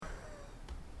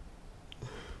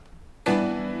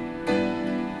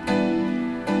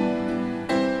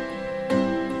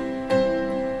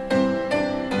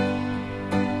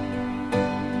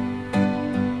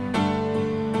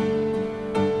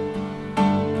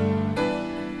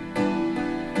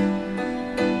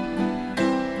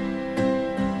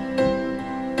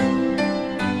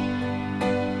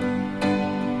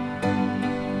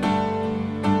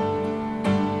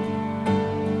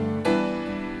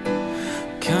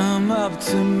come up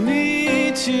to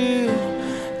meet you,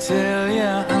 tell you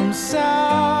I'm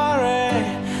sorry.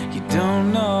 You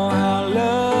don't know how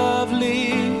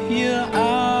lovely you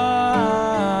are.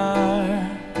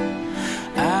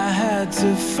 I had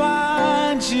to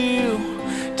find you,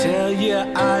 tell you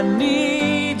I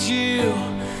need you,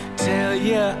 tell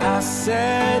you I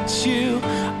set you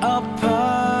apart.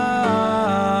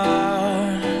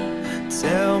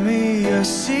 Tell me your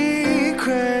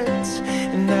secrets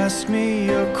and ask me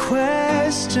your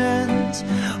questions.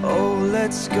 Oh,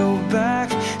 let's go back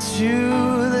to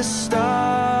the start.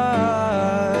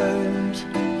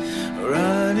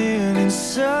 Running in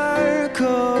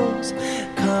circles,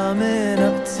 coming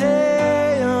up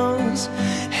tails,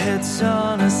 heads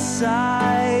on a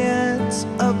science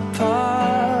apart.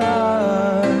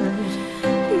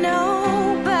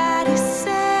 Nobody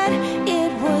said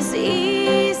it was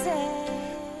easy.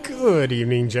 Good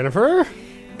evening, Jennifer.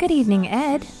 Good evening,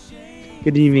 Ed.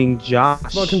 Good evening,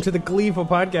 Josh. Welcome to the Gleeful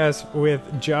Podcast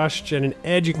with Josh, Jen, and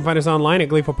Ed. You can find us online at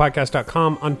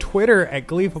gleefulpodcast.com, on Twitter at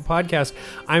Gleeful Podcast.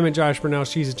 I'm at Josh Burnell.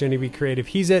 She's at Jenny B. Creative.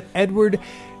 He's at Edward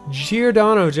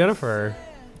Giordano. Jennifer,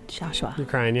 Joshua. you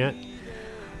crying yet?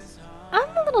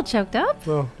 I'm a little choked up.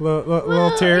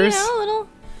 Little tears? You know, a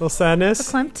little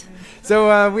sadness? verklempt.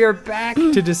 So we are back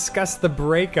to discuss The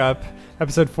Breakup,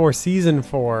 episode 4, season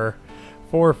 4.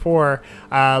 4-4.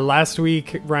 Last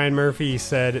week, Ryan Murphy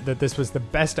said that this was the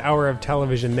best hour of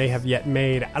television they have yet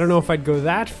made. I don't know if I'd go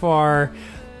that far,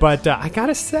 but I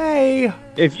gotta say,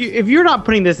 if you're not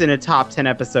putting this in a top 10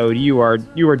 episode, you are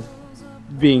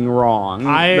being wrong.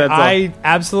 I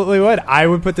absolutely would. I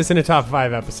would put this in a top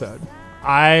 5 episode.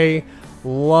 I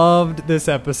loved this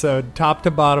episode, top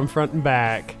to bottom, front and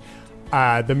back.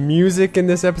 The music in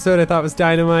this episode I thought was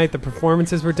dynamite. The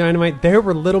performances were dynamite. There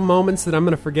were little moments that I'm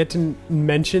going to forget to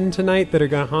mention tonight that are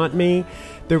going to haunt me.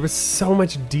 There was so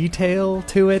much detail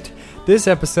to it. This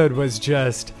episode was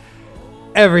just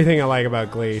everything I like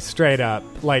about Glee, straight up.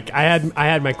 Like, I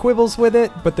had my quibbles with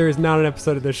it, but there is not an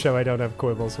episode of this show I don't have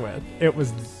quibbles with. It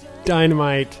was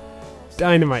dynamite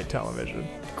television.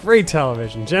 Great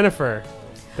television. Jennifer,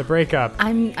 The Breakup.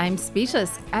 I'm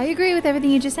speechless. I agree with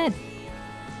everything you just said.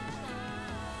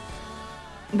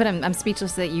 But I'm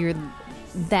speechless that you're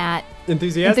that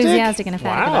Enthusiastic and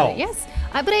emphatic about it. Yes,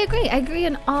 but I agree. I agree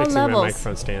on all Fixing levels. my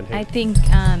microphone stand here. I think.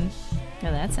 Oh,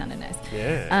 that sounded nice.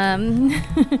 Yeah.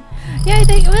 Yeah, I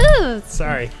think. Ooh,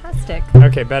 Sorry. fantastic.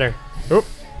 Okay, better. Oop,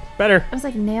 better. It was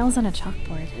like nails on a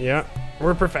chalkboard. Yeah,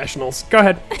 we're professionals. Go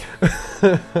ahead.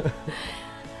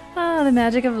 Oh, the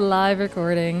magic of live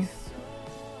recording.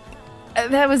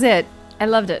 That was it. I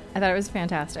loved it. I thought it was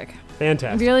fantastic.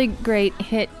 Fantastic. Really great.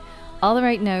 Hit all the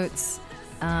right notes.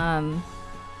 And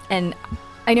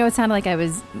I know it sounded like I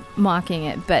was mocking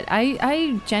it, but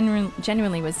I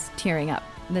genuinely was tearing up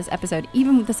this episode,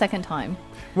 even the second time.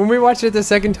 When we watched it the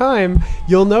second time,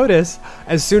 you'll notice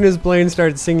as soon as Blaine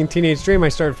started singing Teenage Dream, I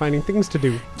started finding things to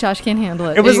do. Josh can't handle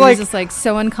it. It was just like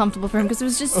so uncomfortable for him because it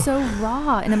was just so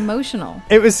raw and emotional.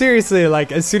 It was seriously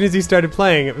like, as soon as he started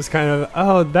playing, it was kind of,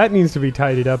 oh, that needs to be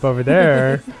tidied up over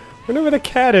there. I wonder where the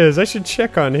cat is. I should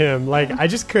check on him. Like, I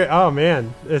just could. Oh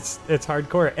man, it's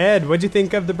hardcore. Ed, what'd you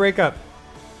think of The Breakup?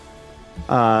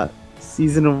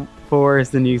 Season 4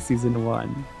 is the new season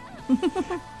 1. There's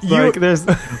you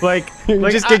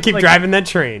just gonna keep driving that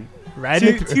train, right?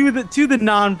 To the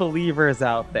non-believers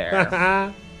out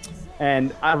there,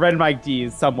 and I read Mike D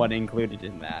is somewhat included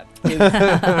in that.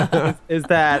 Is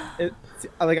that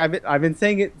I've been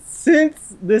saying it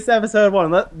since this episode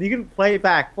 1. You can play it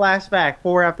back, flashback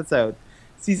 4 episodes.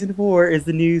 Season 4 is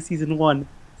the new season 1.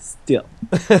 Still,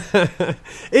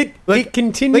 it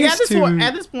continues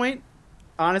at this point.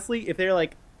 Honestly, if they're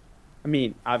like, I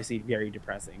mean, obviously very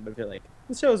depressing, but if they're like,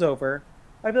 the show's over,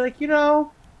 I'd be like,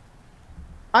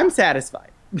 I'm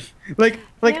satisfied. Yeah.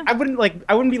 I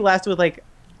wouldn't be left with like,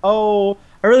 oh,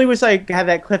 I really wish I had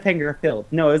that cliffhanger filled.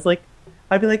 No, it's like,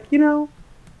 I'd be like,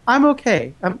 I'm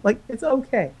okay. I'm like, it's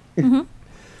okay. Mm-hmm.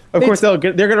 Of course, they're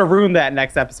going to ruin that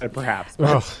next episode, perhaps.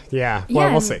 Oh, yeah.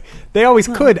 Well, we'll see. They always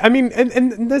could. I mean,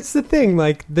 and that's the thing.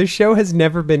 Like, the show has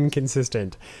never been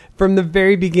consistent. From the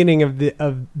very beginning of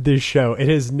this show, it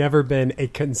has never been a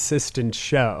consistent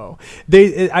show.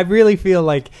 I really feel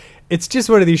like it's just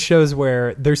one of these shows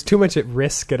where there's too much at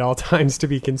risk at all times to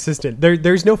be consistent.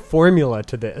 There's no formula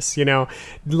to this. Law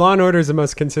and Order is the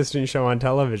most consistent show on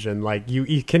television. Like,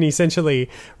 you can essentially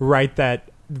write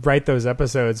those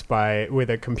episodes with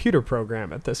a computer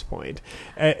program at this point.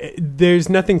 There's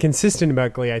nothing consistent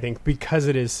about Glee, I think, because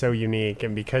it is so unique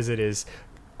and because it is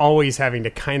always having to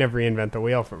kind of reinvent the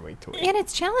wheel from week to week. And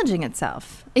it's challenging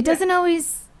itself. It doesn't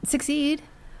always succeed,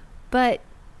 but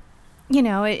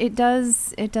it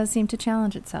does seem to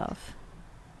challenge itself.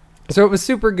 So it was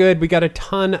super good. We got a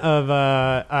ton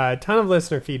of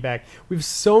listener feedback. We have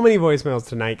so many voicemails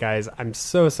tonight, guys. I'm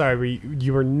so sorry.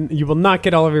 You will not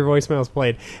get all of your voicemails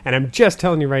played. And I'm just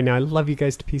telling you right now, I love you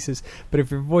guys to pieces. But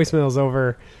if your voicemail's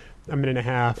over a minute and a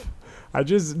half,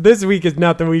 this week is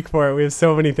not the week for it. We have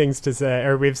so many things to say,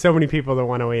 or we have so many people that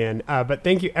want to weigh in. But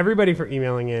thank you everybody for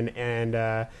emailing in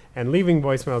and leaving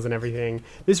voicemails and everything.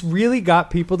 This really got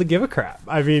people to give a crap.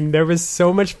 I mean, there was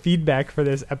so much feedback for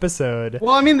this episode.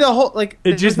 Well, I mean, the whole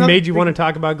it just made you want to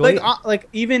talk about Glee.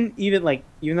 Even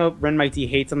though Ren Mighty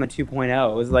hates on the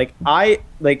 2.0, it was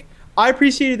I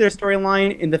appreciated their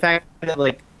storyline in the fact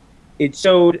that it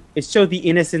showed the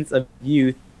innocence of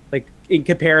youth, in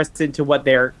comparison to what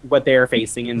they're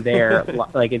facing in their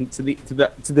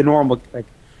to the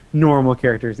normal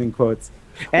characters in quotes.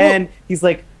 And he's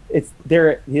like, it's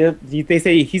there. They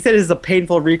say he said it's a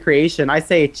painful recreation. I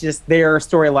say it's just their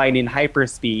storyline in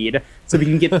hyperspeed, so we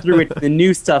can get through it the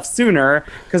new stuff sooner,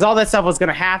 because all that stuff was going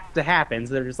to have to happen.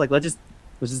 So they're just like, let's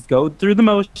just go through the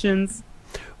motions.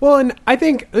 Well, and I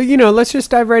think, let's just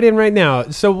dive right in right now.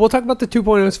 So we'll talk about the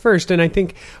 2.0s first, and I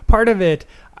think part of it,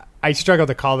 I struggle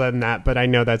to call them that, but I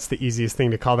know that's the easiest thing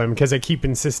to call them because I keep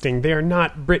insisting they're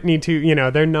not Brittany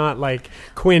 2, they're not like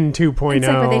Quinn 2.0. It's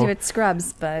like what they do at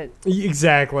Scrubs, but...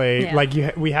 Exactly.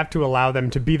 Yeah. We have to allow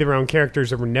them to be their own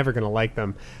characters or we're never going to like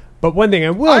them. But one thing I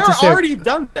will have to say... I've already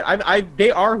done that. They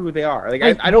are who they are.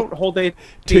 I don't hold it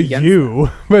to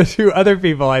you, but to other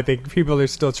people, I think people are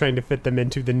still trying to fit them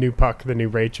into the new Puck, the new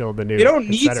Rachel, the new... They don't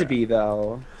need to be,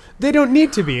 though. They don't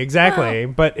need to be, exactly.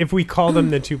 But if we call them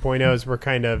the 2.0s, we're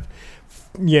kind of,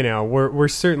 we're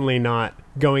certainly not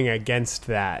going against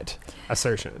that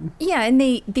assertion. Yeah, and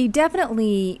they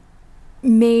definitely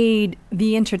made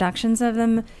the introductions of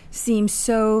them seem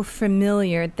so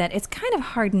familiar that it's kind of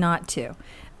hard not to.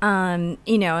 And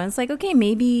it's like, okay,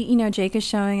 maybe, Jake is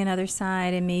showing another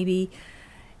side, and maybe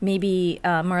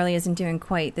Marley isn't doing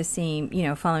quite the same,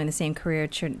 following the same career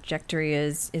trajectory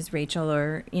as Rachel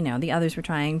or, the others were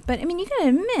trying. But, I mean, you gotta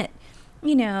admit,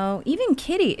 even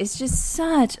Kitty is just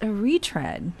such a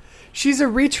retread. She's a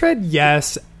retread,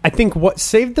 yes. I think what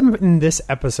saved them in this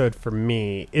episode for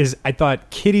me is I thought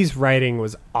Kitty's writing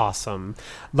was awesome.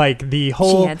 She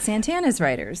had Santana's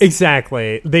writers.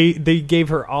 Exactly. They gave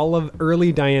her all of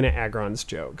early Diana Agron's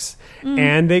jokes.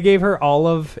 And they gave her all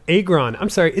of Agron. I'm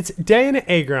sorry, it's Diana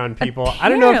Agron, people. Apparently. I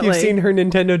don't know if you've seen her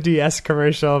Nintendo DS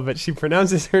commercial, but she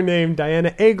pronounces her name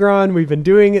Diana Agron. We've been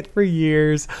doing it for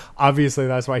years. Obviously,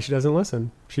 that's why she doesn't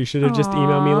listen. She should have just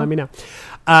emailed me and let me know.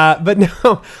 But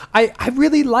no, I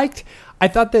really liked... I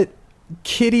thought that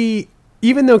Kitty,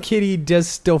 even though Kitty does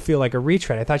still feel like a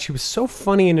retread, I thought she was so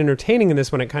funny and entertaining in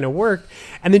this when it kind of worked.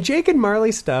 And the Jake and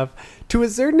Marley stuff, to a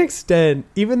certain extent,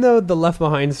 even though the Left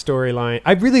Behind storyline,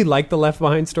 I really liked the Left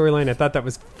Behind storyline. I thought that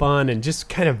was fun and just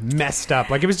kind of messed up.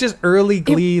 It was just early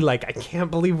Glee. I can't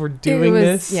believe we're doing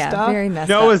this stuff. Very messed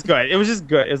up. No, it was good. It was just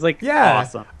good. It was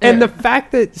awesome. And the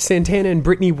fact that Santana and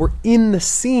Brittany were in the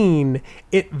scene,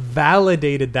 it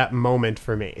validated that moment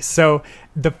for me. So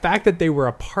the fact that they were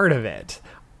a part of it,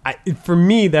 for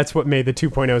me, that's what made the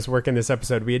 2.0s work in this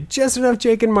episode. We had just enough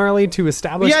Jake and Marley to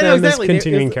establish them as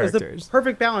continuing characters. It was a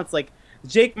perfect balance.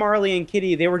 Jake, Marley, and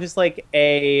Kitty, they were just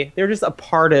a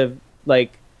part of,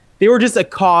 they were just a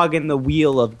cog in the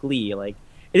wheel of Glee. It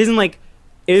isn't like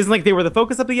they were the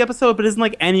focus of the episode, but it isn't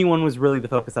like anyone was really the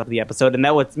focus of the episode, and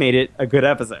that's what's made it a good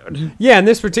episode. Yeah, in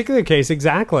this particular case,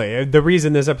 exactly. The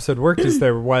reason this episode worked is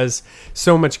there was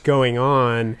so much going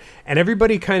on, and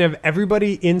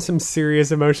everybody in some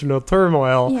serious emotional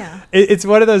turmoil. Yeah. It's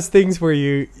one of those things where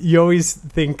you always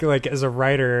think, as a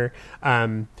writer,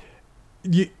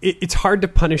 it's hard to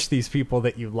punish these people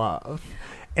that you love.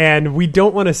 And we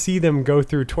don't want to see them go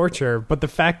through torture, but the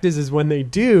fact is when they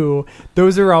do,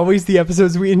 those are always the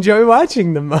episodes we enjoy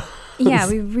watching the most. Yeah,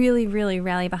 we really, really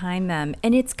rally behind them.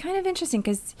 And it's kind of interesting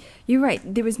because you're right.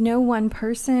 There was no one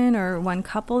person or one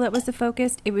couple that was the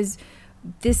focus. It was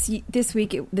this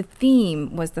week, the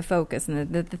theme was the focus,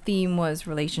 and the theme was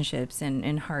relationships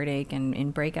and heartache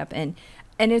and breakup. And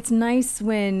it's nice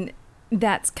when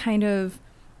that's kind of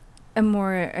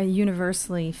a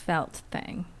universally felt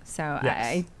thing. So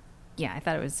yes. I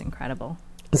thought it was incredible.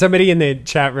 Somebody in the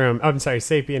chat room,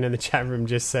 Sapien in the chat room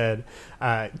just said,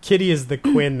 Kitty is the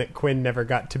Quinn that Quinn never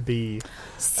got to be.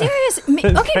 Serious?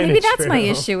 Okay, maybe that's my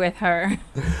issue with her.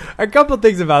 A couple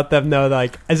things about them, though,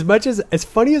 as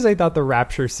funny as I thought the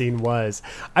rapture scene was,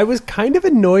 I was kind of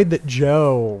annoyed that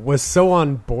Joe was so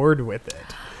on board with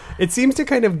it. It seems to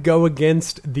kind of go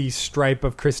against the stripe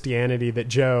of Christianity that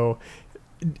Joe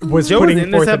was Joe putting was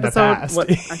in forth this in the episode? past. What-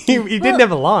 He didn't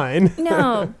have a line.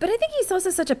 No, but I think he's also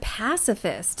such a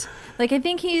pacifist. Like, I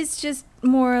think he's just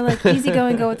more like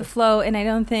easygoing, go with the flow, and I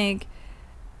don't think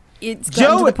it's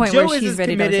gotten to the point Joe where is she's as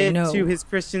ready to say committed no. to his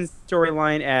Christian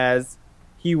storyline as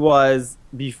he was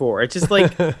before. It's just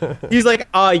like he's like,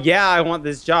 yeah, I want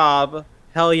this job.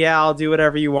 Hell yeah, I'll do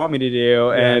whatever you want me to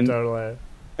do. And totally.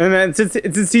 and then since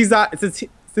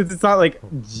it's not like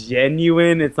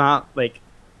genuine, it's not like.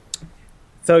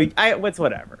 So it's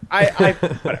whatever.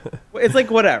 Whatever. It's like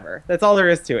whatever. That's all there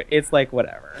is to it. It's like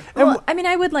whatever. Well, I mean,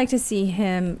 I would like to see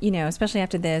him, especially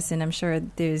after this, and I'm sure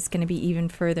there's going to be even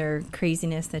further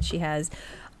craziness that she has.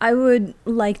 I would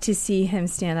like to see him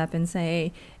stand up and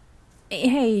say,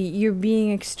 hey, you're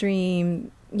being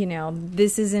extreme.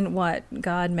 This isn't what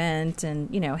God meant. And,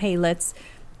 hey, let's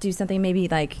do something maybe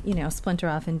like, splinter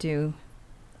off and do.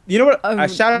 You know what? A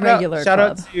Shout regular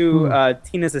out club. to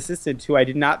Tina's assistant, who I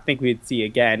did not think we'd see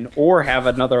again or have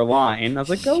another line. I was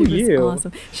like, "Go She was you!"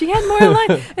 awesome. She had more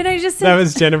lines, and I just said, That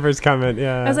was Jennifer's comment.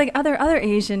 Yeah, I was like, other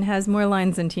Asian has more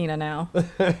lines than Tina now.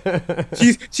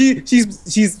 She's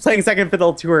playing second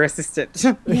fiddle to her assistant.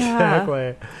 Yeah.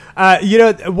 Exactly.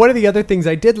 One of the other things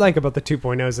I did like about the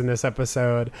 2.0s in this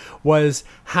episode was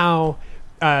how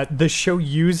the show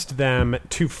used them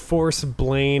to force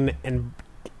Blaine and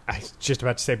I was just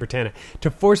about to say Britannia,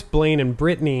 to force Blaine and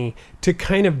Brittany to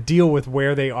kind of deal with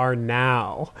where they are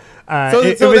now. So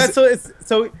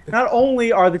not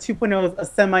only are the 2.0s a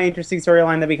semi-interesting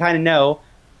storyline that we kind of know,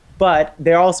 but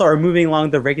they also are moving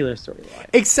along the regular storyline.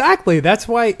 Exactly. That's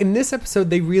why in this episode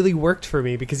they really worked for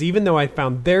me, because even though I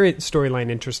found their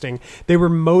storyline interesting, they were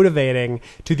motivating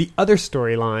to the other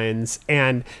storylines,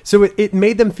 and so it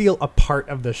made them feel a part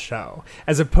of the show,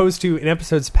 as opposed to in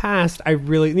episodes past. I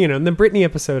really, in the Brittany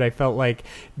episode, I felt like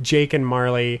Jake and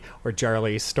Marley, or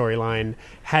Jarly's storyline,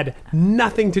 had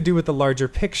nothing to do with the larger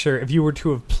picture. If you were to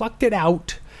have plucked it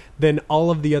out, then all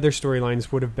of the other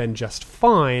storylines would have been just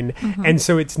fine. Mm-hmm. And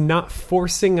so it's not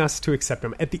forcing us to accept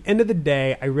them. At the end of the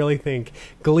day, I really think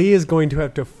Glee is going to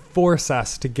have to force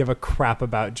us to give a crap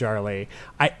about Jarly.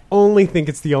 I only think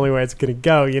it's the only way it's going to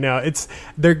go.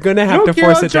 They're going to have to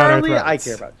force it down our throats. I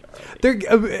care about Jarly.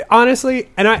 They're honestly,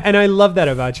 and I love that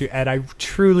about you, Ed. I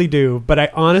truly do. But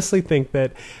I honestly think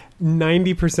that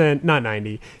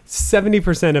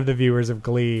 70% of the viewers of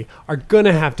Glee are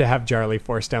gonna have to have Jarly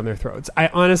forced down their throats. I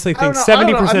honestly think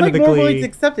 70% of the Glee it's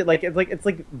accepted. It's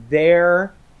like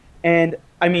there, and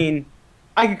I mean,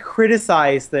 I could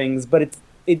criticize things, but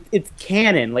it's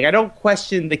canon. Like, I don't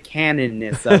question the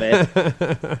canonness of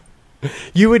it.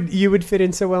 You would fit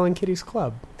in so well in Kitty's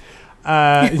Club.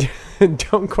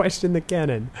 Don't question the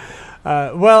canon.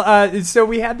 So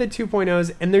we had the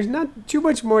 2.0s, and there's not too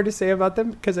much more to say about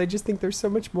them, because I just think there's so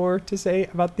much more to say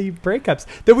about the breakups.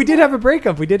 Though we did have a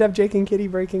breakup. We did have Jake and Kitty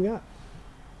breaking up,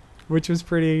 which was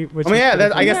pretty.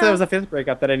 I guess that was the fifth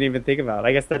breakup that I didn't even think about.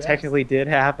 I guess that technically did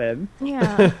happen.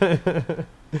 Yeah.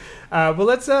 Well,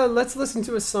 let's listen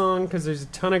to a song, because there's a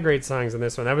ton of great songs in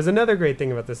this one. That was another great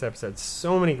thing about this episode.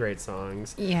 So many great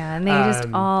songs. Yeah, and they just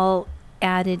all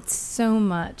added so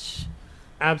much.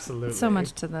 Absolutely. So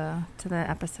much to the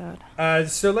episode.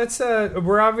 So let's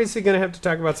we're obviously going to have to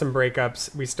talk about some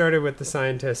breakups. We started with the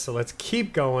scientists, so let's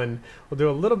keep going. We'll do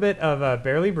a little bit of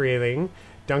Barely Breathing,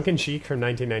 Duncan Sheik from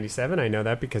 1997. I know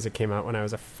that because it came out when I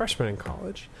was a freshman in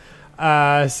college.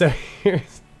 So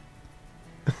here's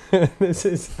this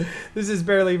is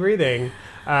Barely Breathing,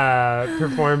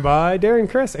 performed by Darren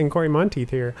Criss and Corey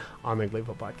Monteith here on the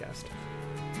Gleeful Podcast.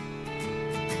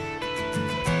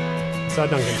 Saw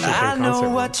Duncan Sheik in concert. I know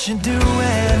what you're doing.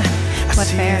 I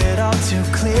see it all too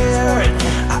clear.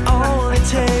 I only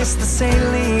taste the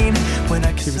saline when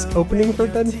I He was opening for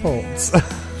Ben Folds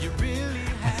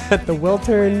at the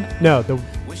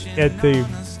at the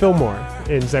Fillmore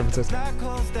in San Francisco.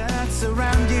 That's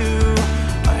around you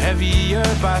are heavier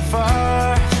by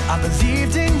far. I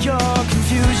believed in your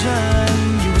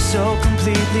confusion. You were so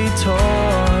completely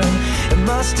torn. It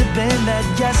must have been that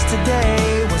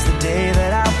yesterday was the day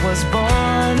that I was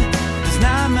born. There's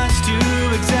not much to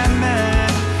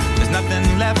examine. There's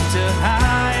nothing left to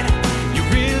hide. You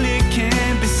really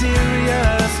can't be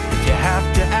serious if you have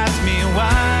to ask me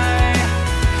why.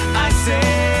 I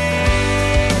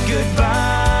say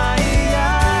goodbye,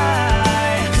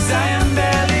 'cause I am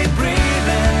barely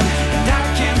breathing and I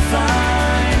can't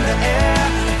find the air.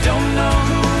 I don't know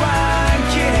who I'm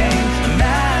kidding,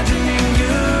 imagining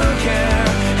you care,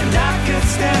 and I could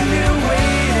stand here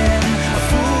waiting, a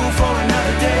fool for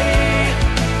another day.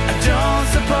 I don't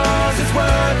suppose it's worth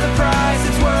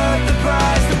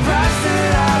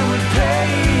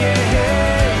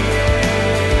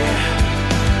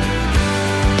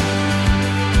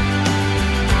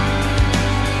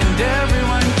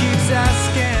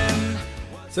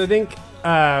So I think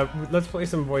let's play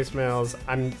some voicemails.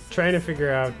 I'm trying to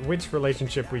figure out which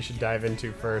relationship we should dive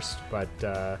into first, but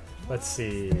let's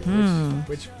see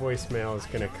which voicemail is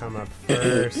going to come up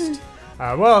first.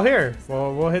 Well, here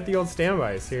we'll hit the old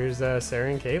standbys. Here's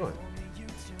Sarah and Caitlin.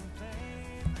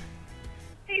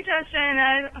 Hey,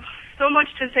 Justin. So much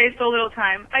to say, so little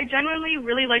time. I genuinely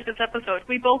really liked this episode.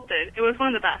 We both did. It was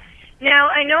one of the best. Now,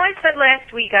 I know I said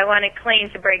last week I wanted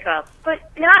Klain to break up, but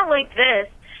not like this.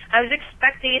 I was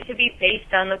expecting it to be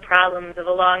based on the problems of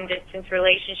a long-distance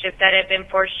relationship that had been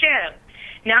foreshadowed.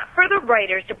 Not for the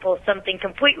writers to pull something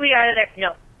completely out of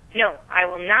their... No, I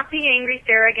will not be angry,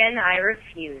 Sarah, again. I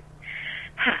refuse.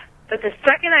 But the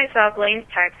second I saw Blaine's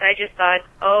text, I just thought,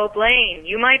 oh, Blaine,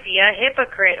 you might be a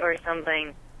hypocrite or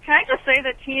something. Can I just say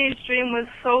that Teenage Dream was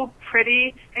so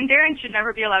pretty, and Darren should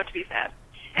never be allowed to be sad.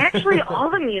 Actually,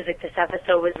 all the music this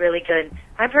episode was really good.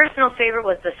 My personal favorite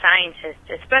was The Scientist,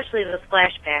 especially those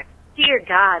flashbacks. Dear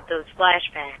God, those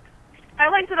flashbacks.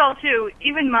 I liked it all, too,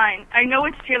 even mine. I know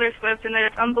it's Taylor Swift and that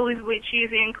it's unbelievably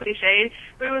cheesy and cliched,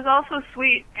 but it was also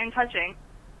sweet and touching,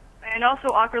 and also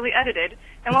awkwardly edited.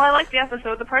 And while I liked the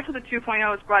episode, the parts of the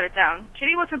 2.0s brought it down.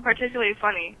 Kitty wasn't particularly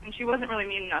funny, and she wasn't really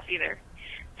mean enough either.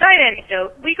 Side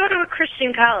anecdote, we go to a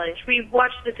Christian college. We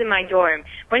watched this in my dorm.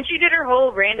 When she did her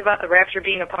whole rant about the rapture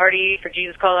being a party for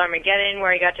Jesus Called Armageddon,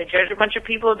 where he got to judge a bunch of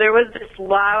people, there was this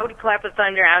loud clap of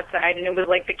thunder outside, and it was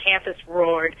like the campus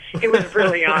roared. It was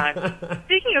really odd.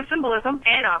 Speaking of symbolism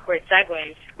and awkward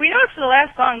segues, we noticed for the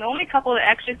last song, the only couple that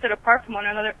actually stood apart from one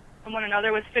another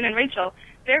was Finn and Rachel.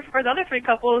 Therefore, the other three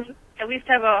couples at least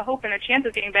have a hope and a chance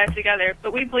of getting back together,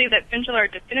 but we believe that Finchel are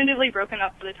definitively broken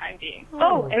up for the time being.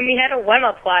 Oh, and we had a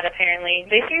Wemma plot, apparently.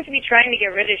 They seem to be trying to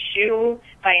get rid of Shu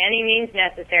by any means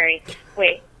necessary.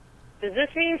 Wait, does this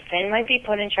mean Finn might be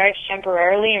put in charge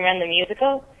temporarily and run the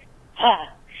musical?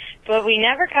 But we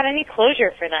never got any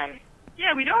closure for them.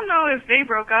 Yeah, we don't know if they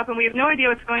broke up, and we have no idea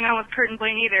what's going on with Kurt and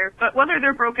Blaine either. But whether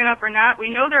they're broken up or not,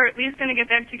 we know they're at least going to get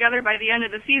back together by the end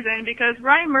of the season, because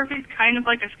Ryan Murphy's kind of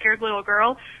like a scared little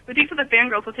girl, but these are the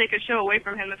fangirls will take a show away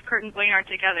from him if Kurt and Blaine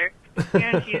aren't together.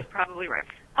 And he is probably right.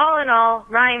 All in all,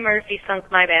 Ryan Murphy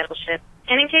sunk my battleship.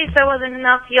 And in case that wasn't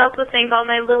enough, he also sank all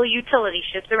my little utility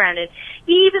ships around it,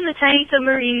 even the tiny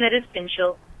submarine that is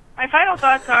Finchel. My final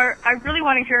thoughts are, I really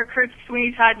want to hear Kurt's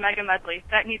Sweeney Todd mega medley.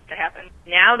 That needs to happen.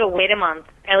 Now to wait a month.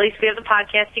 At least we have the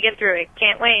podcast to get through it.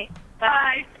 Can't wait.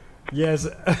 Bye. Yes,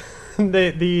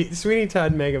 the Sweeney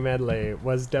Todd mega medley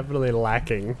was definitely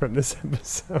lacking from this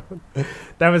episode.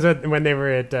 That was when they were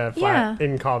at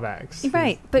in callbacks.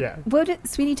 Right, but what did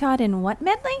Sweeney Todd in what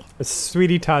medley? A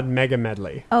Sweeney Todd mega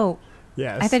medley. Oh.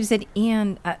 Yes. I thought you said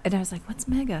and I was like, what's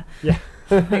mega? Yeah.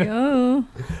 Like, oh.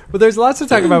 Well, there's lots to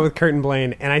talk about with Kurt and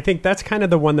Blaine, and I think that's kind of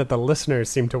the one that the listeners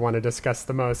seem to want to discuss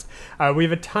the most. We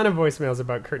have a ton of voicemails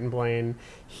about Kurt and Blaine.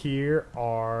 Here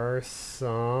are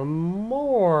some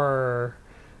more.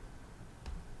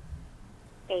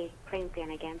 Hey, Blaine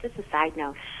fan again. Just a side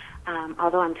note.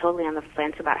 Although I'm totally on the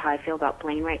fence about how I feel about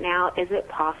Blaine right now, is it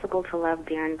possible to love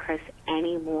Darren Criss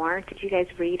anymore? Did you guys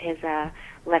read his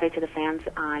letter to the fans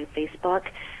on Facebook?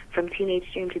 From Teenage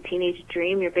Dream to Teenage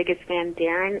Dream, your biggest fan,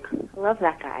 Darren. Love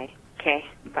that guy. Okay,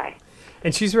 bye.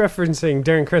 And she's referencing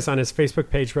Darren Criss on his Facebook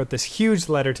page wrote this huge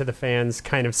letter to the fans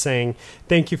kind of saying,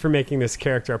 thank you for making this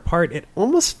character a part. It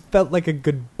almost felt like a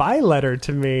goodbye letter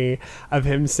to me of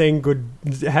him saying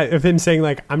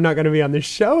like, I'm not going to be on the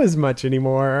show as much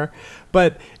anymore.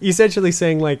 But essentially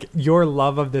saying like your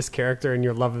love of this character and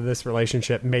your love of this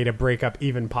relationship made a breakup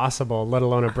even possible, let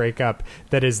alone a breakup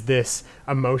that is this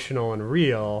emotional and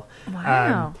real.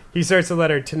 Wow. He starts the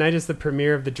letter, tonight is the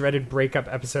premiere of the dreaded breakup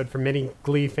episode. For many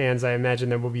Glee fans, I imagine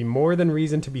there will be more than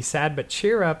reason to be sad, but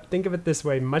cheer up. Think of it this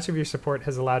way. Much of your support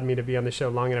has allowed me to be on the show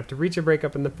long enough to reach a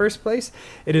breakup in the first place.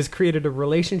 It has created a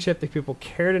relationship that people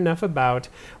cared enough about,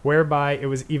 whereby it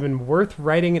was even worth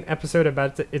writing an episode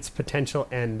about its potential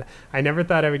end. I never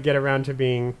thought I would get around to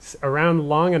being around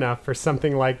long enough for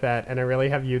something like that, and I really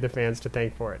have you, the fans, to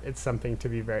thank for it. It's something to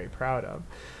be very proud of.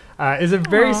 It's a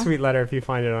very sweet letter if you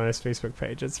find it on his Facebook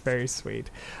page. It's very sweet.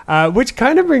 Which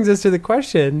kind of brings us to the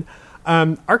question,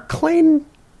 are Klain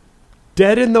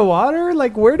dead in the water?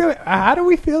 Like, how do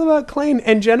we feel about Klain?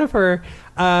 And Jennifer,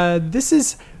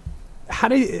 this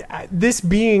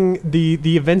being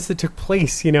the events that took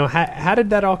place, you know, how did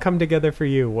that all come together for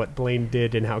you? What Blaine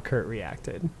did and how Kurt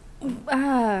reacted?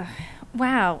 Wow.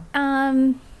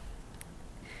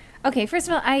 Okay, first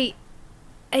of all, I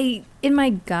in my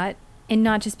gut, and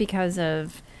not just because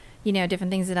of, you know,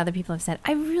 different things that other people have said,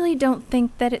 I really don't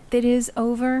think that it is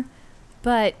over.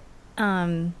 But you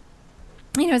know,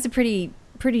 it's a pretty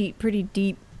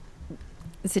deep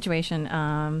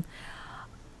situation.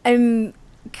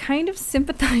 kind of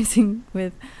sympathizing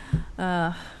with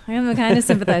Blaine.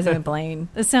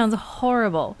 This sounds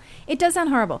horrible. It does sound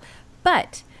horrible.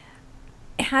 But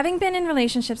having been in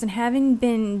relationships and having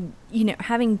been,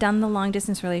 having done the long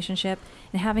distance relationship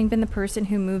and having been the person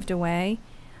who moved away,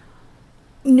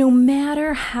 no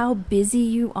matter how busy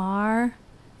you are,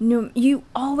 you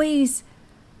always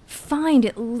find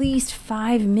at least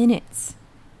 5 minutes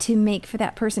to make for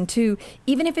that person, to,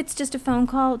 even if it's just a phone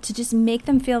call, to just make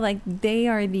them feel like they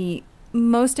are the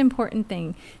most important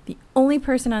thing, the only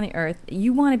person on the earth that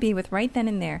you want to be with right then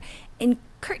and there. And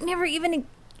Kurt never even,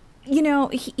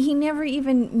 he never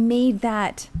even made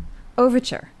that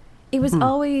overture. It was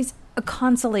always a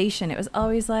consolation. It was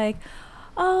always like,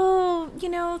 oh,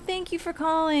 thank you for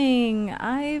calling.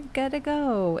 I've got to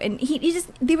go. And he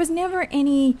just, there was never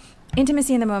any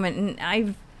intimacy in the moment. And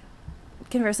I've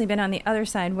conversely been on the other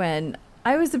side when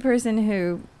I was the person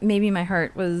who maybe my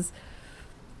heart was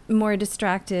more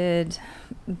distracted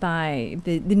by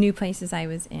the new places I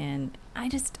was in.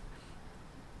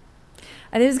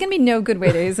 There's going to be no good way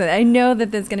to say it. I know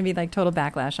that there's going to be like total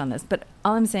backlash on this, but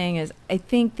all I'm saying is I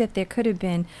think that there could have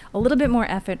been a little bit more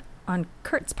effort on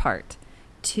Kurt's part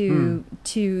to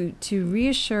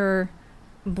reassure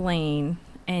Blaine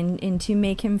and to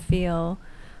make him feel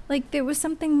like there was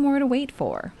something more to wait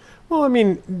for. Well, I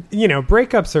mean,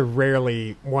 breakups are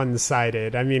rarely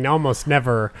one-sided. I mean, almost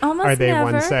never are they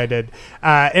one-sided.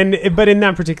 But in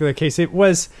that particular case, it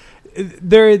was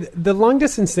the long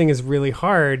distance thing is really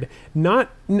hard.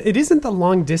 It isn't the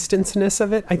long distanceness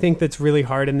of it, I think, that's really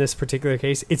hard in this particular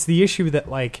case. It's the issue that,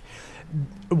 like,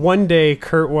 one day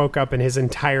Kurt woke up and his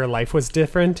entire life was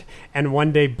different, and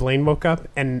one day Blaine woke up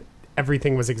and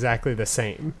everything was exactly the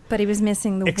same. But he was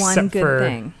missing the one good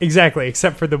thing. Exactly,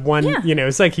 except for the one,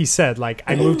 it's like he said, like,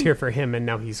 I moved here for him and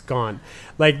now he's gone.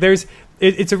 Like,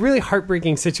 it's a really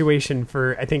heartbreaking situation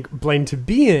for, I think, Blaine to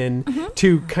be in,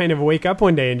 to kind of wake up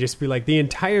one day and just be like, the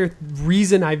entire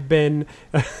reason I'm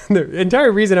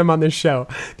on this show,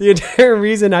 the entire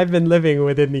reason I've been living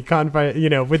within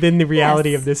the within the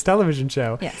reality of this television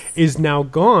show is now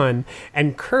gone.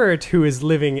 And Kurt, who is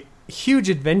living huge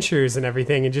adventures and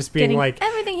everything, and just being getting like,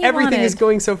 everything is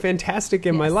going so fantastic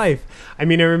in my life. I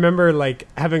mean, I remember like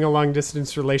having a long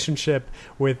distance relationship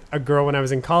with a girl when I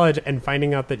was in college and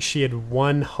finding out that she had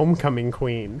won homecoming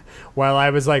queen while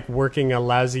I was like working a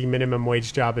lousy minimum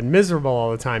wage job and miserable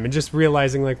all the time, and just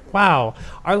realizing like, wow,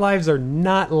 our lives are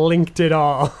not linked at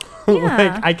all.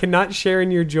 Like, I cannot share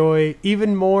in your joy.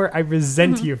 Even more, I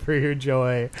resent you for your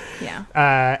joy.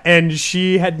 And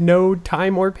she had no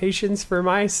time or patience for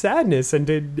my sadness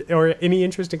or any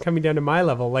interest in coming down to my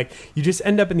level. Like, you just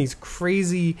end up in these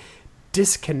crazy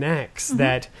disconnects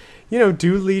that,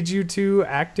 do lead you to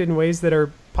act in ways that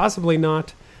are possibly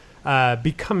not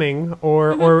becoming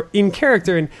or in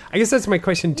character. And I guess that's my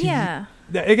question to you.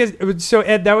 I guess, so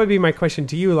Ed, that would be my question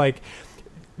to you. Like,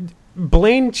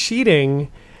 Blaine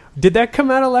cheating, did that come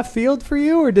out of left field for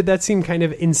you, or did that seem kind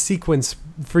of in sequence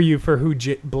for you for who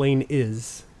Blaine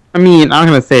is? I mean, I'm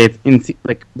gonna say it's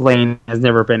like Blaine has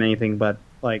never been anything but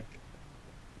like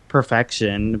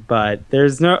perfection, but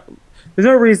there's no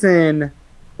reason.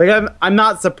 Like, I'm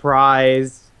not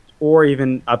surprised or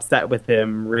even upset with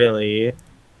him, really.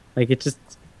 Like, it's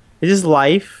just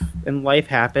life, and life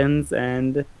happens,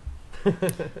 and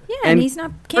and he's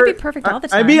can't be perfect all the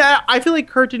time. I mean, I feel like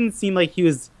Kurt didn't seem like he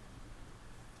was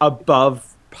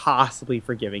above possibly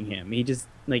forgiving him. He just,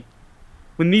 like,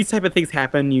 when these type of things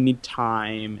happen, you need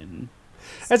time and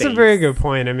space. That's a very good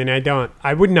point. I mean,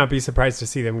 I would not be surprised to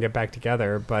see them get back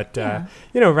together, but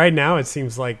right now it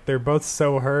seems like they're both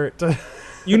so hurt.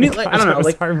 You need, like, I don't know,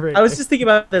 like, I was just thinking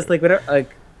about this, like,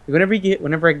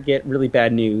 whenever I get really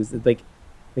bad news, it's like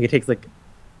it takes like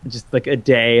just like a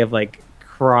day of like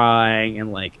crying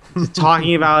and like just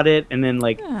talking about it, and then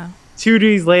like 2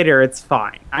 days later it's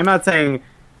fine. I'm not saying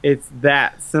it's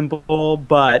that simple,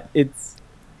 but it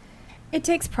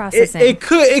takes processing. It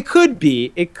could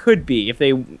be if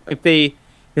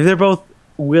they're both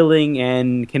willing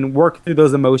and can work through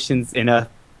those emotions in a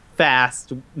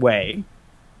fast way.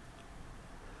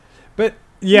 But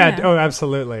oh,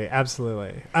 absolutely.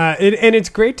 And it's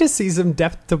great to see some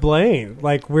depth to Blaine.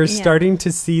 Like, we're starting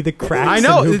to see the cracks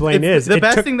in who Blaine is. The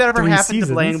best thing that ever happened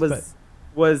to Blaine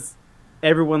was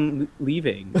everyone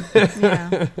leaving.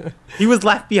 He was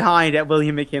left behind at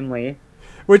William McKinley,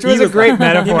 which was a great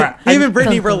metaphor. Him and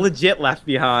Brittany were legit left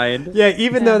behind. Yeah,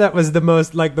 even though that was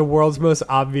the world's most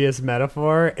obvious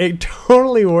metaphor, it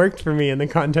totally worked for me in the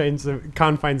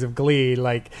confines of Glee.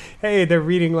 Like, hey, they're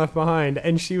reading Left Behind,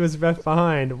 and she was left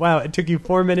behind. Wow, it took you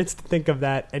 4 minutes to think of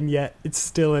that, and yet it's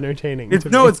still entertaining. It's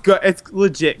good. It's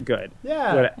legit good.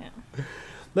 Yeah.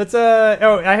 Let's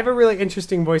I have a really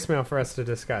interesting voicemail for us to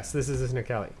discuss. This is Isna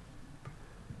Kelly.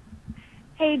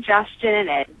 Hey, Josh, Jen, and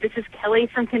Ed. This is Kelly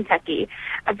from Kentucky.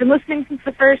 I've been listening since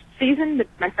the first season, but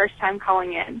it's my first time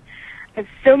calling in. I have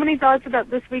so many thoughts about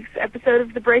this week's episode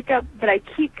of The Breakup, but I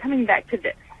keep coming back to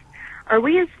this. Are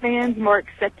we as fans more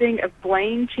accepting of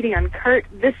Blaine cheating on Kurt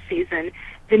this season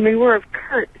than we were of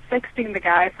Kurt sexting the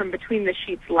guy from Between the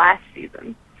Sheets last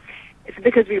season? Is it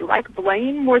because we like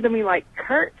Blaine more than we like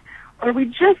Kurt, or are we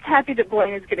just happy that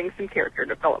Blaine is getting some character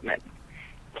development?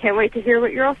 Can't wait to hear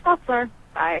what your all's thoughts are.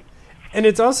 Bye. And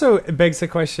it begs the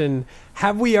question,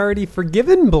 have we already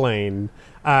forgiven Blaine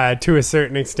to a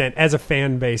certain extent as a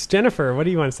fan base? Jennifer, what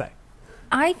do you want to say?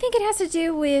 I think it has to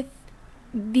do with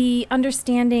the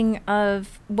understanding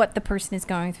of what the person is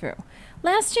going through.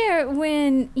 Last year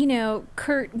when,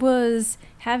 Kurt was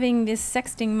having this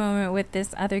sexting moment with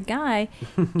this other guy,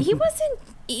 he wasn't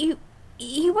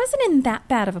in that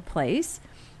bad of a place.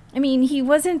 I mean, he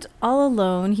wasn't all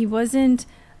alone. He wasn't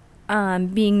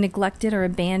being neglected or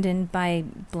abandoned by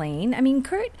Blaine. I mean,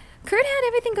 Kurt had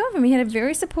everything going for him. He had a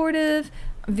very supportive,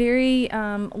 very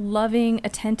loving,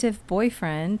 attentive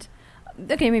boyfriend.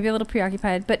 Okay, maybe a little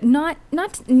preoccupied, but not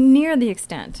near the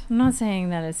extent. I'm not saying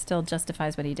that it still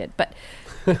justifies what he did, but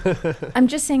I'm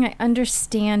just saying I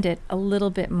understand it a little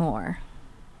bit more.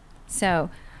 So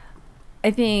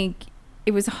I think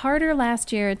it was harder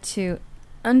last year to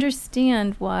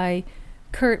understand why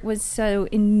Kurt was so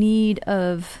in need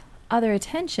of other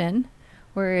attention,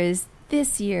 whereas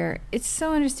this year it's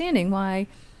so understanding why,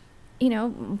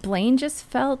 Blaine just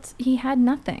felt he had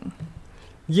nothing.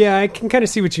 Yeah, I can kind of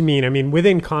see what you mean. I mean,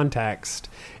 within context,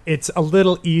 it's a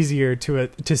little easier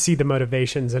to see the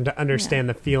motivations and to understand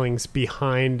the feelings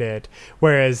behind it.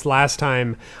 Whereas last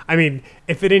time, I mean,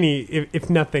 if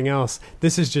nothing else,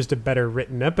 this is just a better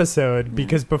written episode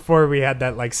because before we had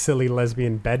that like silly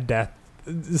lesbian bed death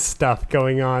stuff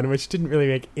going on, which didn't really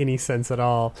make any sense at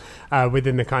all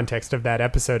within the context of that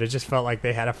episode. It just felt like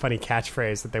they had a funny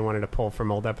catchphrase that they wanted to pull from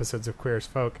old episodes of Queer as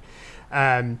Folk.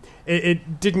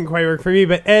 It didn't quite work for me.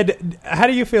 But Ed, how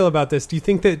do you feel about this? Do you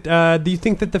think that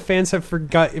the fans have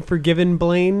forgiven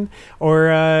Blaine,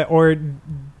 or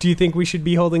do you think we should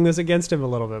be holding this against him a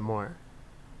little bit more?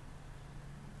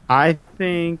 I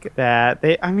think that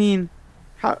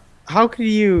how could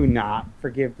you not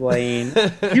forgive Blaine?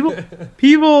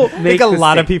 People I think a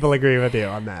lot of people agree with you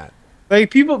on that. Like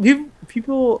people,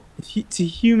 to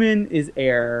human is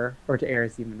error, or to err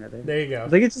is human, rather. There you go.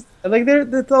 Like it's just like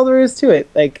that's all there is to it.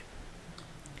 Like,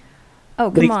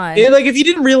 oh come on! Like if he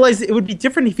didn't realize it would be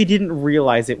different if he didn't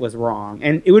realize it was wrong,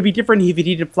 and it would be different if he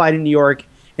didn't fly to New York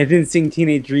and didn't sing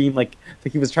 "Teenage Dream" like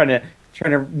he was trying to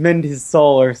mend his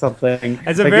soul or something.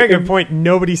 That's a very good point.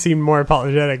 Nobody seemed more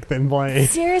apologetic than Blaine.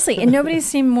 Seriously, and nobody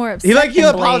seemed more upset. He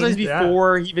apologized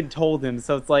before he even told him.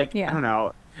 So it's like I don't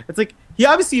know. It's like he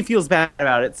obviously feels bad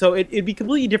about it. So it'd be a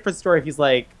completely different story if he's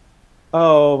like,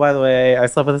 "Oh, by the way, I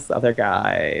slept with this other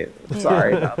guy.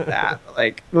 Sorry about that."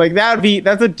 Like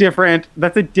that's a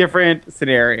different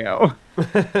scenario.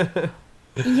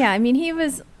 Yeah, I mean, he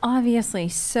was obviously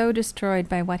so destroyed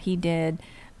by what he did.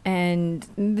 And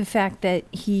the fact that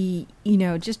he,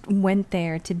 just went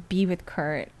there to be with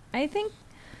Kurt, I think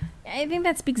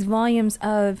that speaks volumes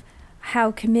of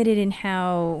how committed and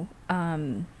how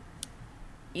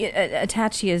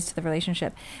attached he is to the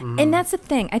relationship. Mm-hmm. And that's the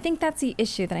thing. I think that's the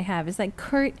issue that I have is like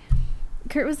Kurt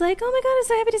was like, "Oh my God, I'm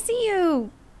so happy to see you,"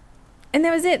 and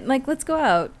that was it. Like, let's go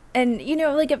out. And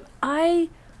like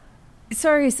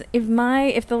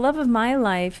if the love of my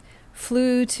life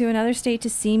flew to another state to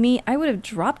see me, I would have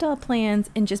dropped all plans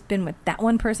and just been with that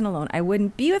one person alone. I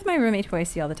wouldn't be with my roommate who I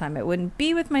see all the time. I wouldn't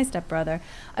be with my stepbrother.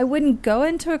 I wouldn't go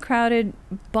into a crowded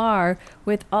bar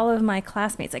with all of my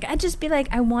classmates. Like, I'd just be like,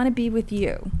 I want to be with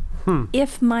you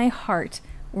if my heart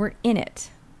were in it.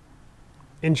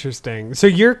 Interesting. So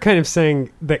you're kind of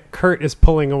saying that Kurt is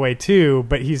pulling away too,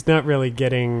 but he's not really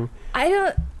getting...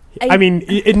 I mean,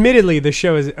 admittedly, the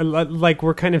show is like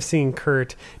we're kind of seeing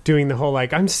Kurt doing the whole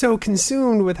like I'm so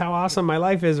consumed with how awesome my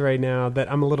life is right now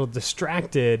that I'm a little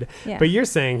distracted. Yeah. But you're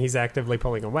saying he's actively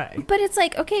pulling away. But it's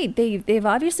like, okay, they've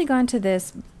obviously gone to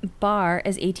this bar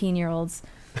as 18-year-olds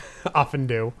often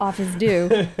do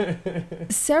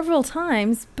several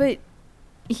times, but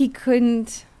he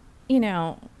couldn't.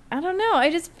 I don't know. I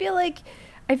just feel like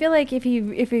if he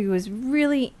was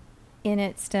really in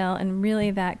it still and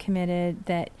really that committed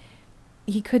that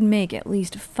he could make at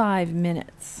least 5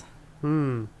 minutes.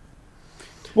 Well,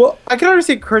 I can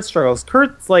understand Kurt's struggles.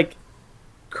 Kurt's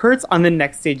on the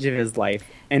next stage of his life,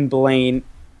 and Blaine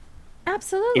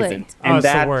absolutely isn't. And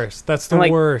that's the worst. That's the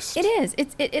worst. It is.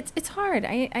 It's hard.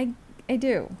 I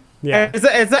do. Yeah.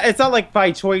 It's not like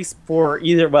by choice for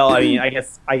either. Well, I mean, I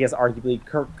guess arguably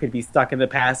Kirk could be stuck in the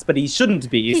past, but he shouldn't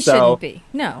be. He shouldn't be.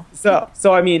 No. So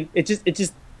I mean, it's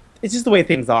just the way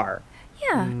things are.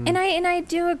 Yeah, and I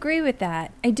do agree with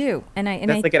that. I do,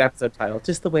 That's like an episode title,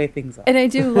 just the way things are. And I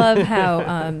do love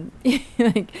how,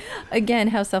 like, again,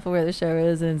 how self-aware the show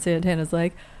is, and Santana's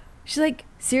like, she's like,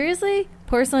 seriously?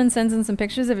 Porcelain sends in some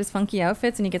pictures of his funky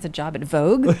outfits, and he gets a job at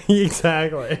Vogue.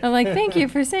 Exactly. I'm like, thank you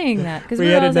for saying that, because we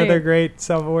had another great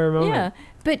self-aware moment. Yeah,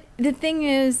 but the thing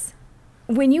is,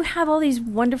 when you have all these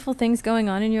wonderful things going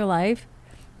on in your life,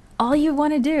 all you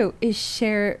want to do is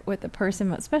share it with the person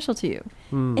what's special to you.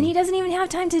 And he doesn't even have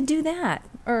time to do that.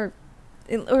 Or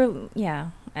yeah,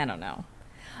 I don't know.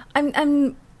 I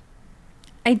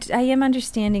am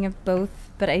understanding of both,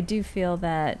 but I do feel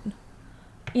that,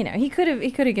 you know, he could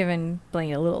have given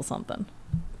Blaine a little something.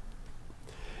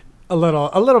 A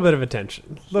little bit of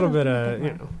attention, a little bit of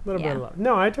bit of love.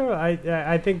 No, I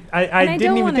think I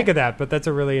didn't even think of that, but that's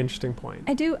a really interesting point.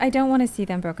 I don't want to see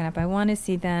them broken up. I want to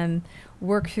see them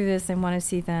work through this. I want to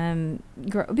see them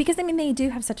grow, because I mean they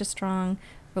do have such a strong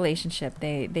relationship.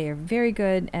 They are very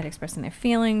good at expressing their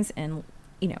feelings, and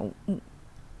you know,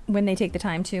 when they take the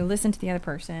time to listen to the other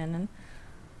person. And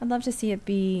I'd love to see it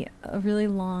be a really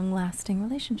long-lasting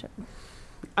relationship.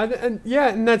 And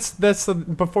that's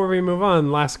before we move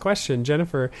on, last question,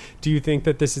 Jennifer, do you think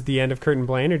that this is the end of Kurt and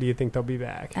Blaine, or do you think they'll be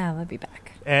back? They'll be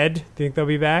back. Ed, do you think they'll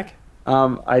be back?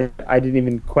 I didn't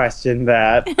even question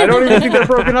that. I don't even think they're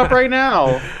broken up right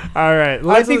now. All right,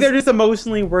 I think they're just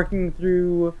emotionally working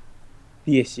through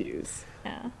the issues.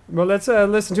 Yeah. Well, let's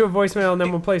listen to a voicemail, and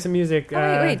then we'll play some music.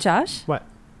 Wait, Josh. What?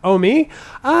 Oh, me?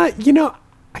 You know,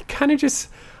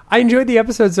 I enjoyed the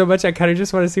episode so much. I kind of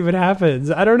just want to see what happens.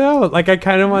 I don't know. Like, I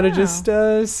kind of want to just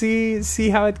see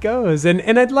how it goes. And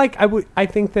I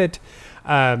think that,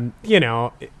 you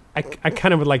know, I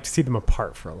kind of would like to see them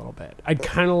apart for a little bit. I'd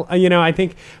kind of, you know, I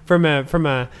think from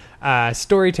a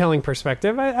storytelling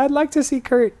perspective, I'd like to see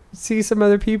Kurt see some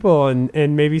other people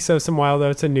and maybe sow some wild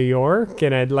oats in New York.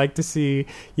 And I'd like to see,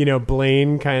 you know,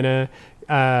 Blaine kind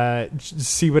of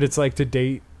see what it's like to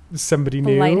date somebody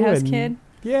new. The lighthouse kid.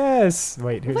 Yes.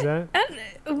 Wait, who's that?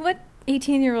 What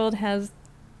 18-year-old has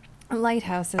a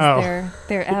lighthouse as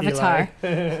their avatar?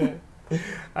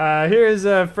 Here's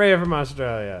Freya from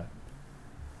Australia.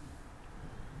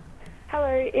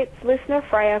 Hello, it's listener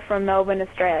Freya from Melbourne,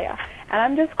 Australia, and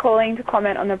I'm just calling to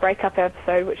comment on the breakup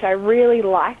episode, which I really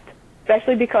liked,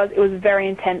 especially because it was very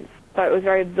intense, so it was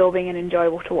very absorbing and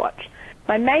enjoyable to watch.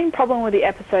 My main problem with the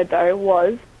episode, though,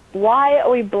 was why are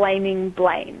we blaming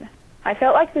Blaine? I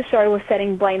felt like the show was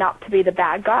setting Blaine up to be the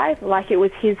bad guy, like it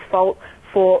was his fault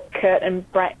for Kurt and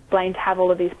Blaine to have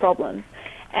all of these problems.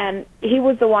 And he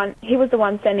was the one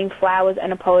sending flowers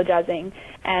and apologizing,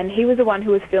 and he was the one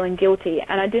who was feeling guilty.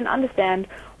 And I didn't understand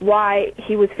why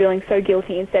he was feeling so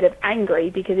guilty instead of angry,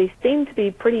 because he seemed to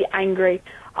be pretty angry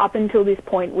up until this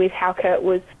point with how Kurt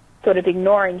was sort of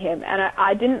ignoring him. And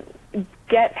I didn't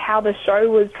get how the show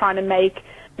was trying to make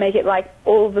it like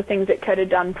all of the things that Kurt had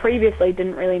done previously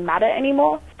didn't really matter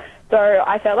anymore. So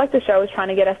I felt like the show was trying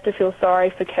to get us to feel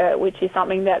sorry for Kurt, which is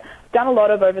something that I've done a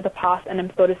lot of over the past and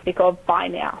I'm sort of sick of by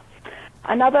now.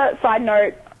 Another side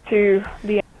note to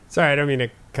the... Sorry, I don't mean to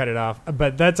cut it off,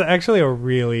 but that's actually a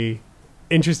really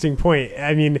interesting point.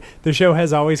 I mean, the show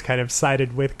has always kind of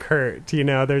sided with Kurt. You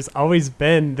know, there's always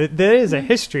been... There is a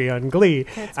history on Glee,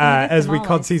 as we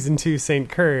called Season 2 St.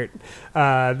 Kurt.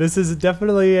 This is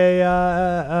definitely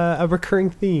a recurring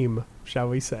theme, shall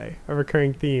we say. A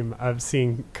recurring theme of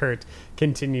seeing Kurt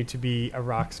continue to be a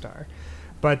rock star.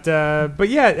 But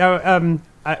yeah,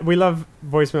 we love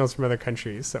voicemails from other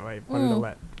countries, so I wanted to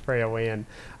let Freya weigh in.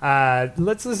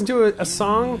 Let's listen to a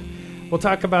song. We'll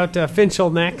talk about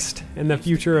Finchel next and the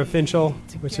future of Finchel,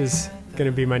 which is going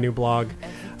to be my new blog.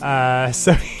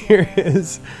 So here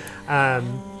is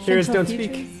Don't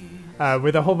Speak,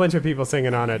 with a whole bunch of people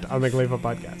singing on it on the Gleeville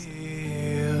podcast.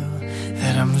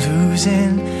 That I'm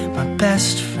losing my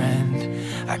best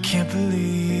friend. I can't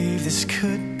believe this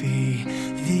could be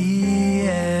the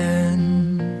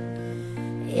end.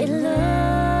 It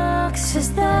looks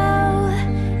as though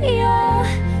you're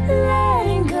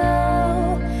letting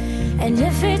go, and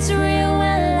if it's real,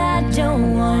 well, I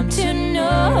don't want to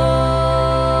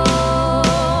know.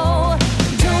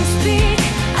 Don't speak,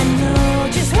 I know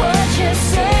just what you're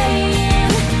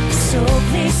saying, so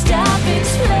please stop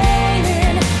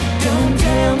explaining. Don't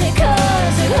tell me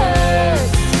 'cause it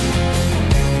hurts.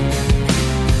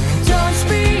 Don't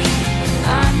speak.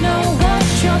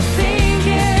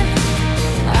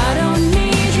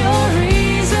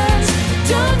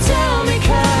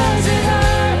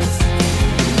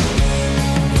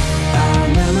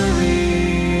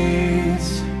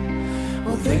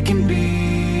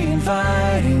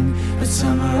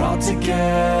 some are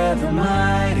altogether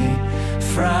mighty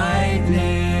frightening.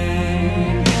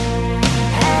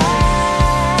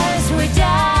 As we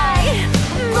die,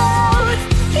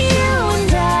 both you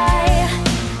and I,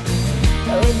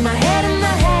 with my head in my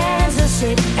hands, I'll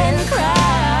sit and cry.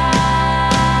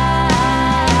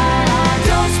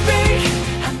 Don't speak,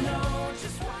 I know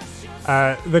just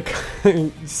what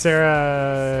you're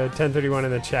Sarah 1031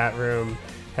 in the chat room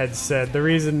had said the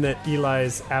reason that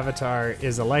Eli's avatar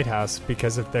is a lighthouse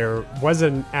because if there was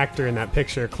an actor in that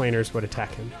picture, cleaners would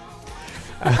attack him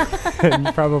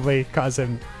and probably cause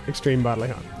him extreme bodily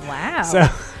harm. Wow. So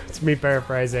it's me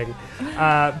paraphrasing.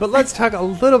 But let's talk a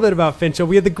little bit about Finchel.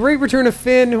 We had the great return of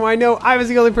Finn, who I know I was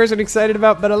the only person excited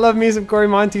about, but I love me some Cory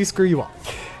Monteith. Screw you all.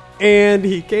 And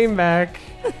he came back.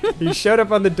 He showed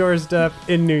up on the doorstep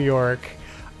in New York.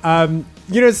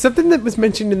 Something that was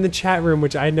mentioned in the chat room,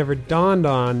 which I had never dawned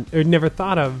on or never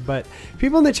thought of, but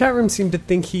people in the chat room seemed to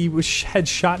think he had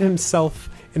shot himself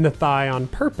in the thigh on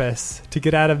purpose to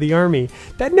get out of the army.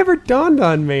 That never dawned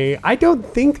on me. I don't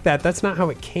think that's not how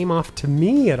it came off to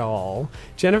me at all.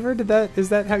 Jennifer, is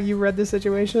that how you read the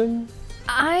situation?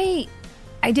 I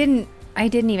didn't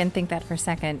even think that for a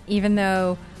second, even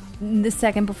though the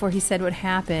second before he said what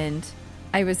happened,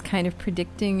 I was kind of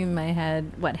predicting in my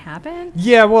head what happened.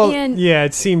 Yeah, well,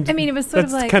 it seemed... I mean, it was sort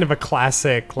of like... That's kind of a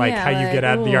classic, how you get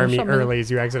out of the army early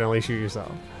is you accidentally shoot yourself.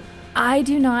 I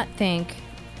do not think,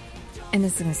 and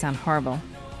this is going to sound horrible,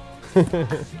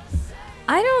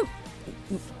 I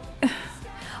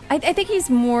think he's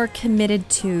more committed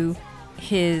to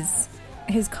his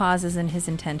causes and his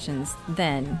intentions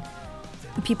than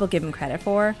the people give him credit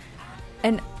for.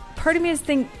 And part of me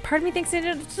thinks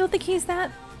I still think he's that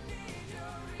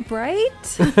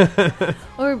bright,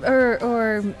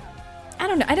 or I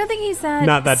don't know. I don't think he's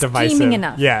not that scheming divisive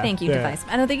enough. Yeah, thank you, divisive.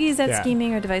 I don't think he's that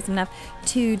scheming or divisive enough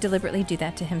to deliberately do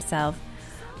that to himself.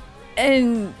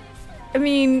 And I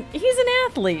mean, he's an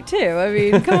athlete too. I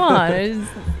mean, come on.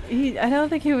 I don't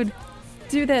think he would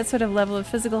do that sort of level of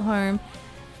physical harm,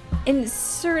 and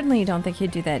certainly don't think he'd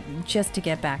do that just to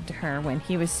get back to her when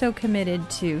he was so committed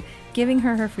to giving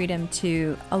her freedom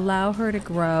to allow her to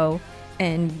grow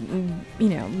and,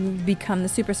 become the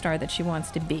superstar that she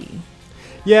wants to be.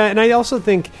 Yeah, and I also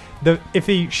think if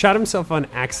he shot himself on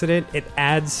accident, it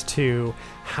adds to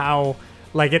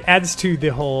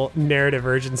the whole narrative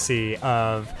urgency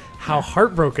of how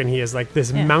heartbroken he is. Like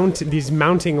these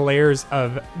mounting layers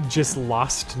of just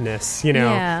lostness.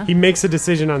 Yeah. He makes a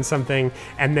decision on something,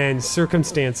 and then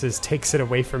circumstances takes it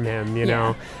away from him.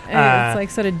 It's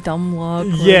like sort of dumb luck.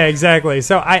 Yeah, exactly.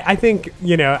 So I think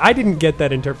I didn't get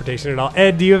that interpretation at all.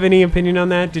 Ed, do you have any opinion on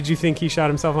that? Did you think he shot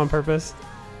himself on purpose?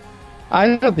 I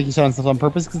don't think he shot himself on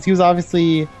purpose because he was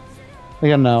obviously. I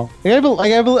don't know.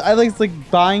 I like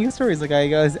buying his stories.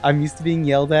 I'm used to being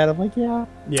yelled at. I'm like, yeah,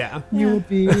 you would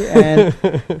be,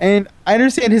 and I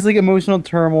understand his emotional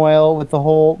turmoil with the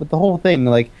whole thing.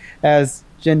 Like as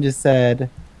Jen just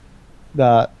said,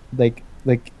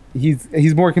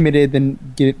 he's more committed than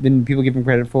people give him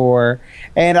credit for.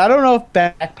 And I don't know if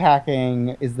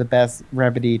backpacking is the best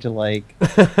remedy to leg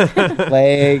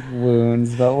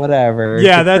wounds, but whatever.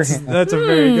 Yeah, that's a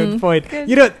very good point.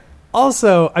 Good.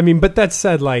 Also, I mean, but that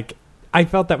said, I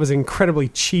felt that was an incredibly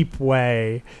cheap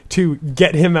way to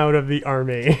get him out of the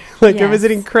army. It was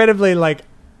an incredibly,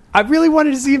 I really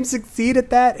wanted to see him succeed at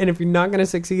that, and if you're not going to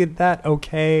succeed at that,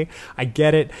 okay, I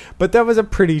get it. But that was a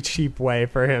pretty cheap way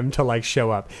for him to,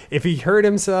 show up. If he hurt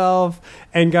himself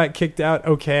and got kicked out,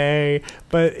 okay,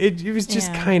 but it was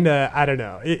just kind of, I don't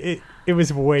know, it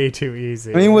was way too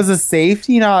easy. I mean, was the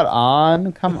safety not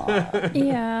on? Come on.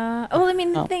 Yeah. Well, I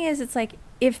mean, the thing is, it's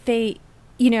if they,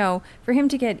 for him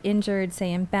to get injured,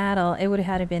 say, in battle, it would have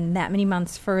had to been that many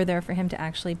months further for him to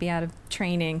actually be out of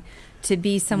training, to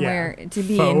be somewhere, to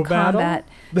be in combat,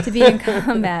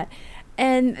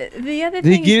 And the other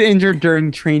thing, they get injured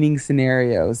during training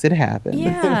scenarios. It happens.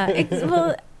 Yeah.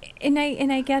 And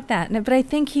I get that. But I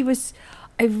think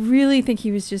I really think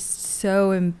he was just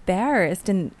so embarrassed.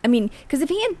 And I mean, because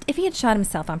if he had shot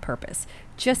himself on purpose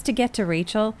just to get to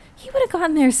Rachel, he would have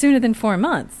gotten there sooner than 4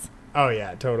 months. Oh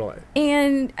yeah, totally.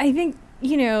 And I think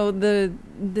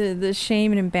the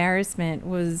shame and embarrassment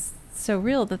was so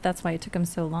real that's why it took him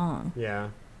so long. Yeah.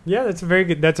 Yeah, that's a very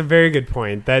good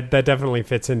point. That definitely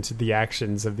fits into the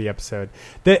actions of the episode.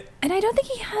 And I don't think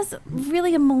he has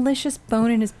really a malicious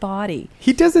bone in his body.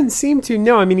 He doesn't seem to.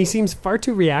 No, I mean, he seems far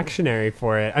too reactionary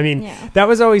for it. I mean, that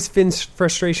was always Finn's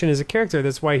frustration as a character.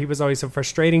 That's why he was always so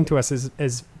frustrating to us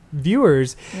as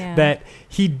viewers Yeah. that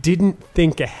he didn't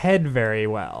think ahead very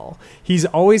well. He's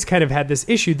always kind of had this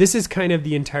issue. This is kind of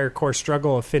the entire core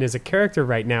struggle of Finn as a character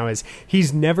right now, is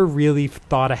he's never really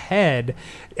thought ahead.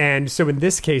 And so in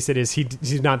this case, it is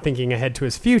he's not thinking ahead to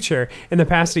his future. In the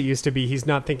past, it used to be he's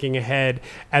not thinking ahead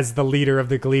as the leader of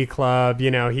the Glee Club.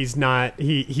 You know, he's not,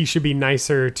 he should be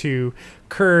nicer to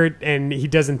Kurt, and he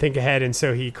doesn't think ahead, and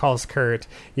so he calls Kurt,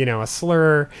 you know, a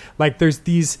slur. Like, there's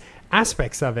these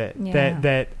aspects of it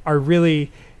that are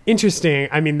really interesting.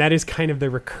 I mean, that is kind of the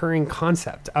recurring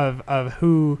concept of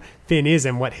who Finn is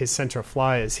and what his central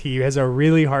flaw is. He has a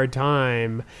really hard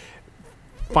time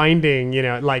finding, you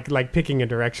know, like picking a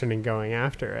direction and going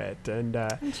after it. And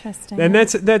interesting. And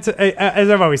that's as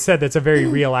I've always said, that's a very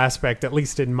real aspect, at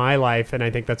least in my life, and I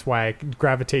think that's why I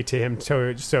gravitate to him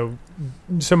so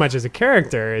much as a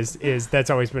character. Is that's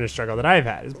always been a struggle that I've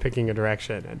had, is picking a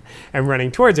direction and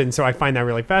running towards it. And so I find that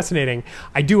really fascinating.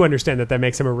 I do understand that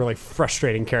makes him a really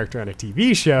frustrating character on a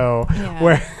TV show,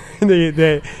 where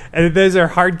and those are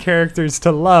hard characters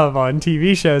to love on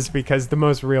TV shows, because the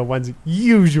most real ones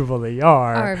usually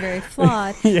are very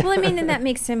flawed. Well, I mean, and that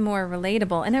makes him more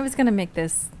relatable. And I was going to make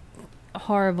this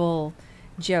horrible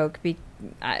joke.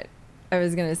 I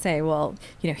was going to say, well,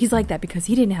 you know, he's like that because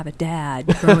he didn't have a dad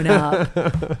growing up.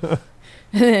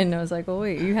 And I was like, well,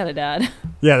 wait, you had a dad.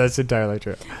 Yeah, that's entirely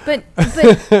true. But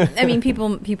I mean,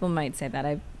 people might say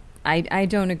that. I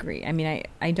don't agree. I mean,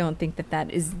 I don't think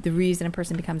that is the reason a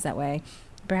person becomes that way.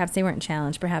 Perhaps they weren't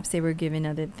challenged. Perhaps they were given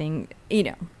other thing, you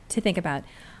know, to think about.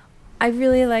 I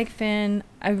really like Finn.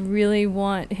 I really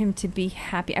want him to be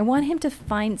happy. I want him to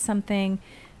find something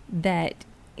that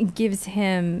gives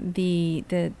him the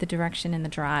direction and the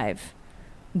drive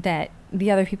that the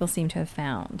other people seem to have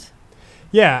found.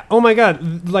 Yeah. Oh my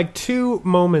God. Like, two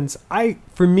moments.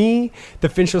 For me, the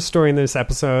Finchel story in this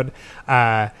episode,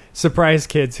 surprise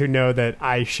kids who know that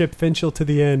I ship Finchel to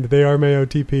the end. They are my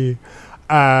OTP.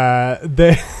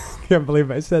 They can't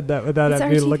believe I said that without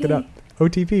having to look it up.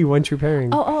 OTP, one true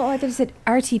pairing. Oh, I thought you said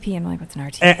RTP. I'm like, what's an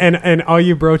RTP? And all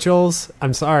you brochels,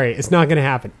 I'm sorry, it's not going to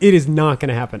happen. It is not going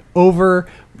to happen.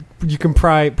 You can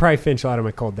pry Finchel out of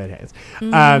my cold dead hands.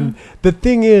 Mm-hmm. The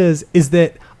thing is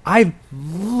that I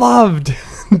loved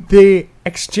the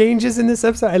exchanges in this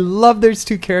episode. I love those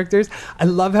two characters. I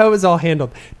love how it was all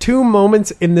handled. Two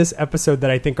moments in this episode that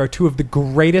I think are two of the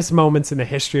greatest moments in the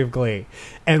history of Glee.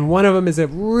 And one of them is a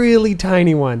really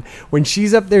tiny one. When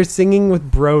she's up there singing with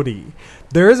Brody,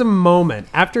 there is a moment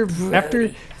after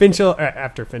Finn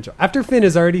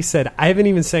has already said, I haven't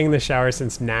even sang in the shower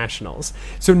since Nationals.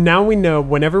 So now we know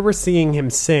whenever we're seeing him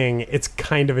sing, it's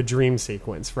kind of a dream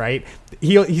sequence, right?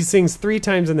 He sings 3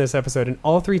 times in this episode, and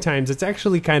all 3 times it's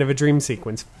actually kind of a dream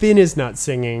sequence. Finn is not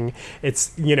singing.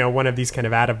 It's, you know, one of these kind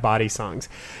of out-of-body songs.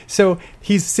 So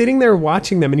he's sitting there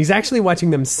watching them, and he's actually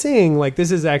watching them sing. Like,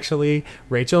 this is actually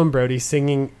Rachel and Brody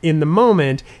singing in the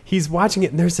moment. He's watching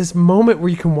it, and there's this moment where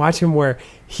you can watch him where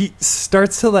he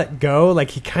starts to let go, like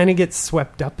he kind of gets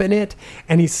swept up in it,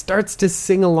 and he starts to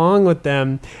sing along with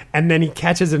them, and then he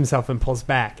catches himself and pulls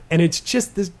back. And it's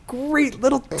just this great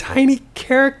little tiny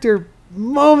character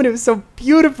moment. It was so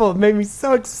beautiful. It made me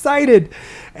so excited.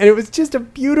 And it was just a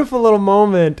beautiful little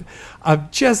moment of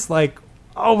just like,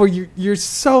 oh, where you're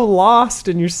so lost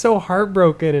and you're so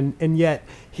heartbroken, and yet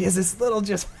he has this little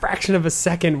just fraction of a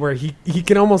second where he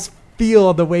can almost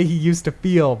feel the way he used to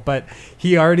feel, but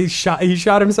he shot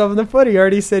himself in the foot. He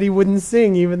already said he wouldn't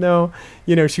sing, even though,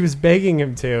 you know, she was begging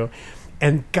him to.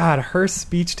 And God, her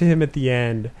speech to him at the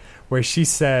end, where she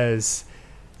says,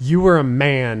 "You were a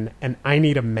man and I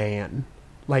need a man."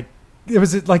 Like, it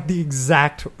was like the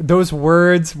exact, those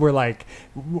words were like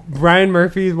one of Brian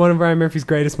Murphy's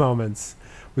greatest moments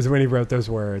was when he wrote those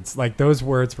words. Like, those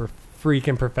words were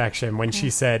freaking perfection when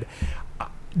she said,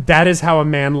 that is how a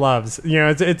man loves. You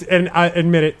know, it's and I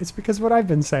admit it, it's because of what I've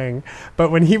been saying.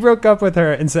 But when he broke up with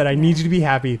her and said, I need you to be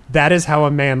happy, that is how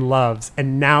a man loves.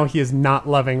 And now he is not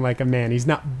loving like a man. He's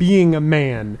not being a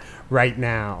man right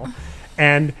now.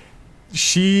 And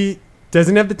she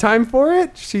doesn't have the time for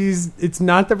it. It's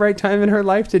not the right time in her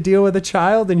life to deal with a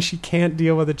child, and she can't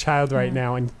deal with a child right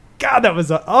now. And God,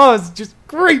 it's just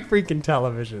great freaking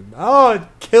television. Oh, it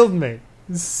killed me.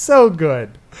 It's so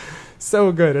good.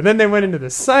 So good. And then they went into The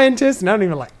Scientist, and I don't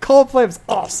even like Coldplay. It was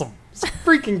awesome. It's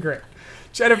freaking great.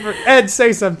 Jennifer, Ed,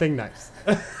 say something nice.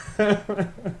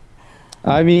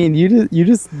 I mean, you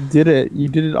just did it. You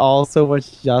did it all so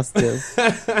much justice.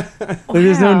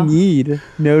 There's no need,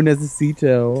 no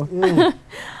necesito.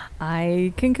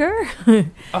 I concur.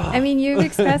 I mean, you've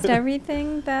expressed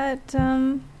everything that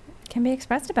can be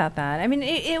expressed about that. I mean,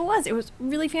 it was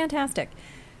really fantastic,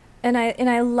 and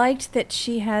I liked that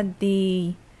she had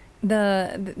the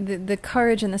the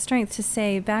courage and the strength to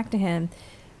say back to him,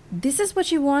 this is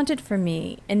what you wanted from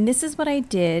me, and this is what I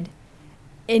did,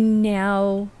 and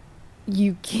now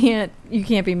you can't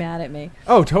be mad at me.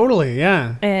 Oh, totally,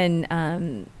 yeah. And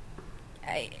I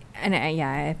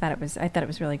thought it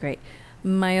was really great.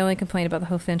 My only complaint about the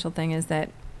whole Finchel thing is that,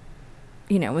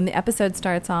 you know, when the episode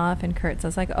starts off and Kurt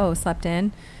says like, "Oh, slept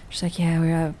in," she's like, "Yeah, we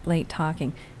were up late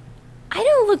talking." I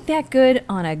don't look that good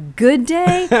on a good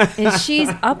day. And she's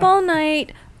up all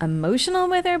night, emotional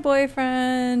with her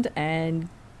boyfriend, and,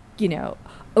 you know,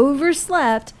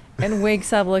 overslept, and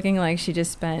wakes up looking like she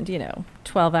just spent,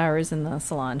 12 hours in the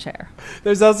salon chair.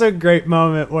 There's also a great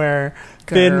moment where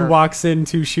Finn walks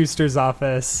into Schuster's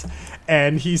office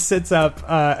and he sits up,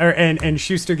 and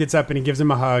Schuster gets up and he gives him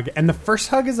a hug. And the first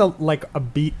hug is like a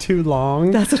beat too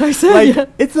long. That's what I said.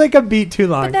 It's like a beat too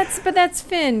long. But that's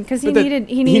Finn, because he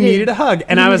needed a hug.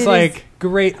 And I was like,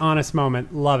 great, honest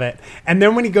moment. Love it. And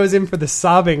then when he goes in for the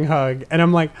sobbing hug, and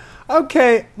I'm like,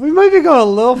 okay, we might be going a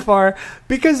little far,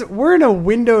 because we're in a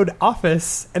windowed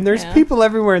office and there's people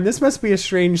everywhere, and this must be a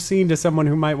strange scene to someone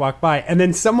who might walk by. And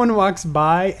then someone walks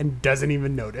by and doesn't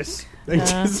even notice. They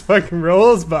just fucking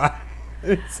rolls by.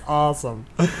 It's awesome.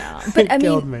 No, but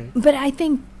killed me. But I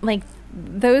think, like,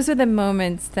 those are the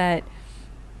moments that,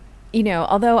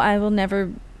 although I will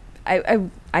never... I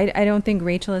don't think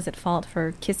Rachel is at fault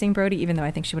for kissing Brody, even though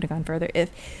I think she would have gone further if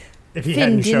he Finn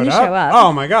hadn't didn't show up.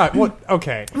 Oh my God! What?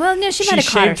 Okay. Well, no, she might have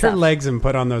caught shaved herself. her legs and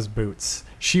put on those boots.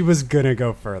 She was gonna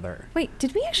go further. Wait,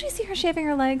 did we actually see her shaving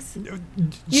her legs? You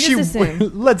just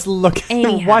assume. Let's look.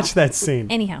 Watch that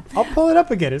scene. Anyhow, I'll pull it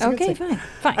up again. It's okay, fine.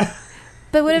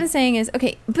 But what I'm saying is,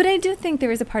 okay, but I do think there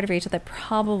was a part of Rachel that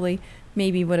probably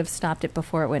maybe would have stopped it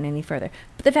before it went any further.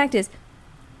 But the fact is,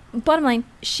 bottom line,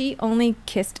 she only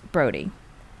kissed Brody,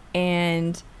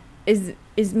 and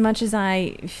as much as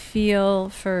I feel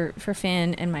for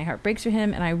Finn and my heart breaks for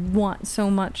him and I want so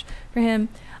much for him,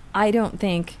 I don't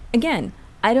think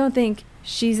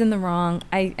she's in the wrong.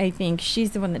 I think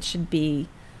she's the one that should be,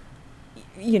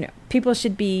 people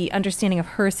should be understanding of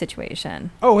her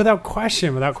situation. Oh, without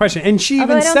question. And she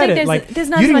Although even said it, like, there's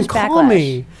not you so didn't much call backlash.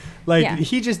 me. Like,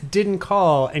 he just didn't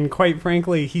call, and quite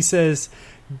frankly, he says,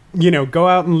 go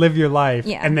out and live your life,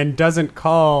 and then doesn't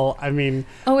call. I mean...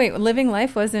 Oh, wait, living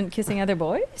life wasn't kissing other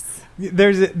boys?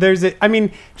 I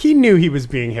mean, he knew he was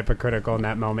being hypocritical in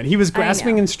that moment. He was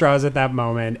grasping in straws at that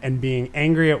moment and being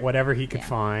angry at whatever he could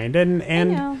find. And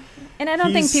I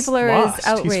don't think people are as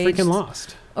outraged. He's freaking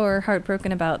lost. Or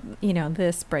heartbroken about,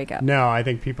 this breakup. No, I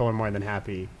think people are more than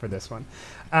happy for this one.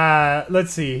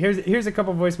 Let's see. Here's a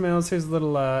couple voicemails. Here's a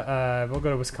little... we'll go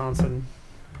to Wisconsin.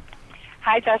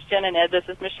 Hi, Josh, Jen, and Ed. This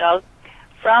is Michelle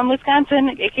from Wisconsin,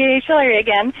 a.k.a. Shillery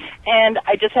again, and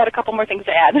I just had a couple more things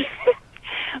to add.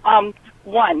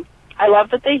 One, I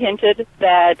love that they hinted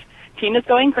that Tina's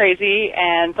going crazy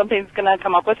and something's going to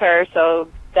come up with her, so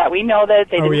that we know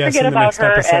that they didn't forget about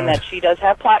her and that she does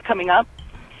have plot coming up.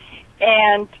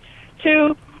 And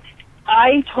two,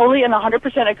 I totally and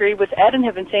 100% agree with Ed, and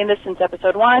have been saying this since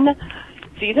episode 1.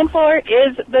 Season 4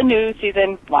 is the new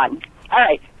season 1. All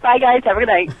right. Bye, guys. Have a good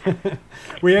night.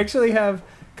 We actually have,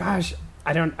 gosh,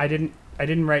 I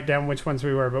didn't write down which ones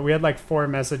we were, but we had like 4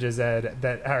 messages, Ed,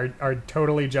 that are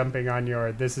totally jumping on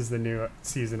your "this is the new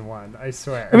season 1." I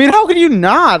swear. I mean, how could you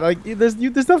not? Like, there's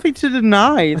nothing to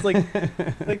deny. It's like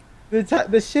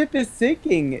the ship is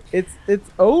sinking. It's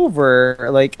over.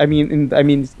 Like,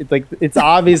 it's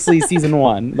obviously season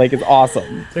 1. Like, it's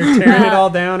awesome. They're tearing it all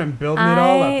down and building it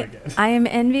all up again. I am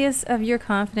envious of your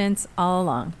confidence all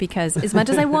along, because as much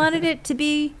as I wanted it to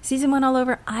be season 1 all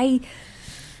over, I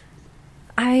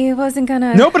wasn't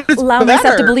gonna allow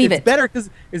myself to believe it.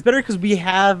 It's better because we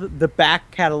have the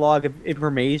back catalog of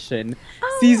information.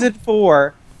 Season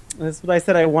 4. That's what I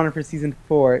said I wanted for season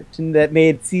 4. That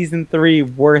made season 3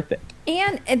 worth it.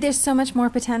 And there's so much more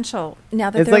potential now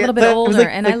that they're a little bit older,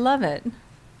 and I love it.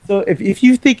 So if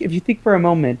you think for a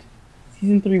moment,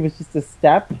 season 3 was just a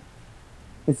step,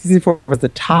 and season 4 was the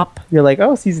top. You're like,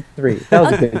 oh, season 3. That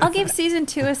was good. I'll give season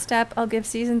 2 a step. I'll give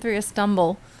season 3 a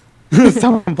stumble.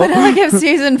 But I'll give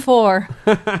season 4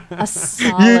 a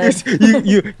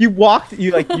solid.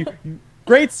 You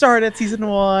great start at season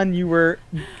 1. You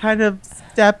kind of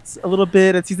stepped a little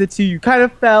bit at season 2. You kind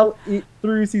of fell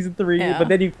through season 3, but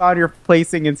then you found your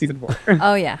placing in season 4.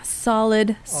 Oh yeah,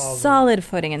 solid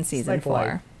footing in season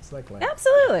 4. Like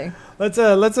absolutely. Let's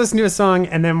listen to a song,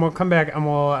 and then we'll come back and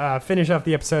we'll finish off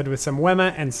the episode with some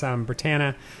Wemma and some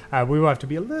Britannia. We will have to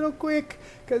be a little quick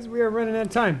because we are running out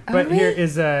of time. But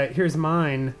here's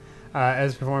mine,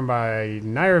 as performed by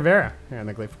Naya Rivera here on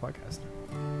the Gleeful Podcast.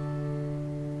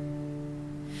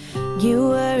 You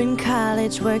were in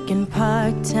college working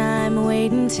part-time,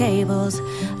 waiting tables,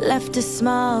 left a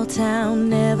small town,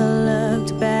 never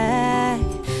looked back.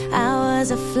 I was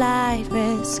a flight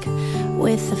risk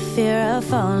with the fear of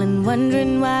falling,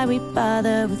 wondering why we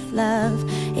bother with love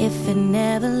if it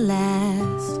never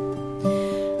lasts.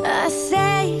 I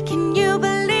say, can you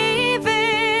believe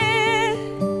it?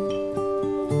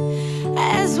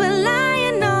 As we're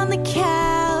lying on the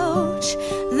couch,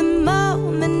 the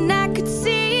moment I could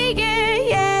see it,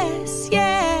 yes,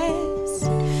 yes,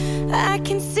 I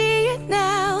can see it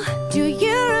now. Do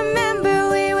you remember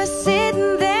we were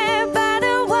sitting there by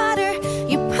the water?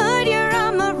 You put your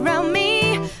arm around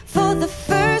me for the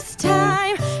first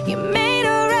time. You made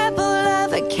a rebel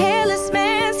of a careless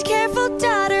man's careful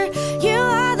daughter. You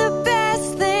are the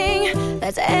best thing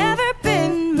that's ever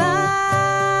been mine.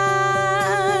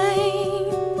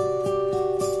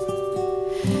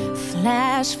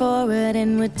 Flash forward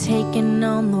and we're taking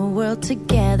on the world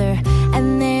together,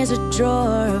 and there's a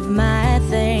drawer of my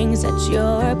things at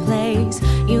your place.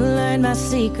 You learn my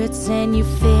secrets and you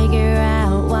figure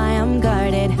out why I'm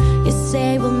guarded. You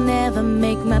say we'll never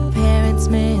make my parents'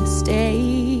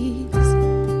 mistakes,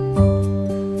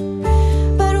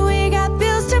 but we got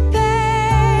bills to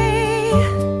pay.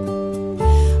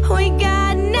 We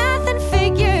got nothing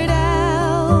figured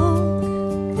out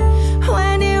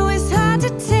when it was hard to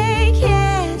take.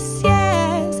 Yes,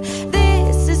 yes,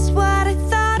 this is what I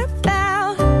thought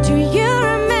about. Do you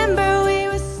remember we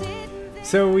were sitting there?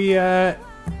 So we had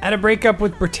a breakup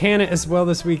with Britannia as well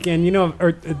this weekend. You know,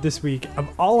 or this week, of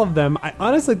all of them, I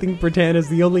honestly think Britannia is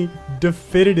the only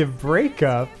definitive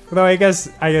breakup. Though I guess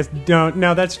don't.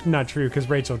 No, that's not true, because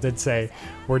Rachel did say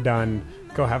we're done.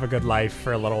 Go have a good life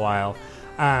for a little while.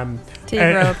 Till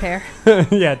you grow a pair.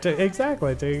 Yeah,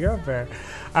 exactly. Till you grow a pair.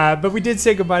 But we did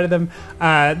say goodbye to them.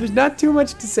 There's not too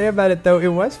much to say about it, though. It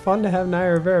was fun to have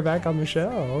Naya Rivera back on the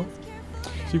show.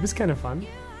 She was kind of fun.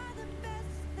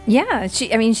 Yeah,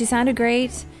 she sounded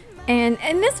great. And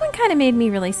this one kind of made me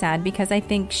really sad, because I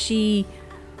think she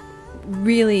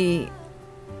really,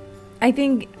 I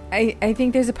think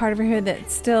there's a part of her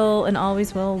that still and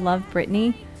always will love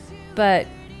Britney. But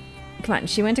come on,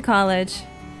 she went to college.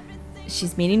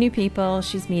 She's meeting new people.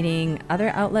 She's meeting other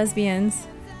out lesbians.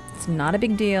 It's not a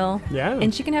big deal. Yeah.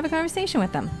 And she can have a conversation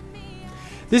with them.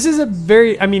 This is a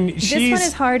very, this one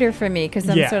is harder for me, because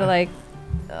I'm sort of like,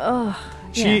 ugh.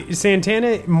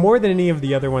 Santana, more than any of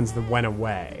the other ones that went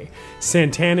away,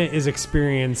 Santana is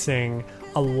experiencing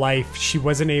a life she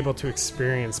wasn't able to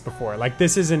experience before. Like,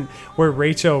 this isn't where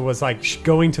Rachel was like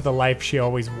going to the life she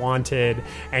always wanted,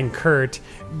 and Kurt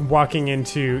walking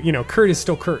into, Kurt is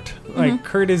still Kurt. Like,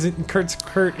 Kurt's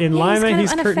Kurt in Lima,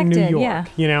 he's Kurt in New York.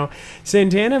 Yeah.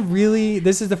 Santana really,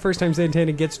 this is the first time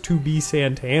Santana gets to be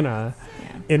Santana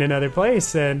in another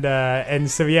place, and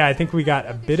so I think we got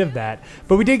a bit of that.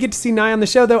 But we did get to see Naya on the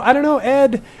show, though. I don't know,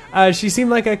 Ed, she seemed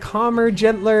like a calmer,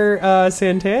 gentler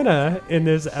Santana in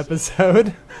this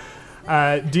episode.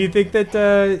 Do you think that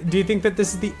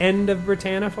this is the end of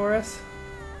Britannia for us?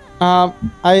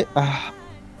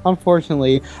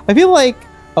 Unfortunately, I feel like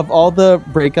of all the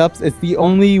breakups, it's the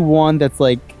only one that's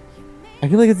like, I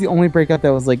feel like it's the only breakup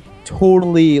that was like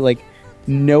totally like,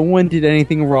 no one did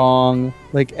anything wrong.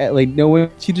 Like no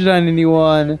one cheated on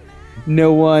anyone.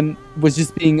 No one was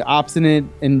just being obstinate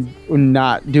and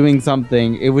not doing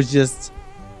something. It was just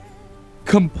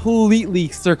completely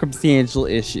circumstantial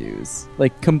issues.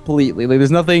 Like, completely. Like,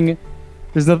 there's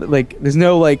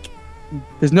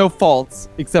no faults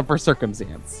except for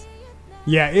circumstance.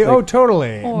 Yeah.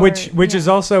 Totally. Which is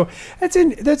also that's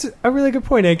a really good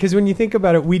point, Ed, because when you think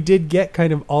about it, we did get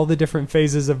kind of all the different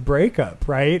phases of breakup,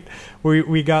 right?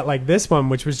 We got like this one,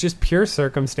 which was just pure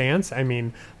circumstance. I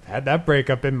mean, I had that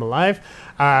breakup in my life.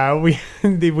 We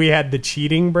had the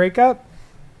cheating breakup.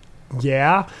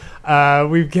 Yeah.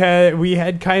 We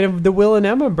had kind of the Will and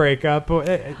Emma breakup.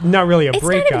 Not really a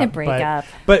breakup. It's not even a breakup.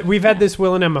 But we've had this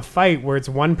Will and Emma fight where it's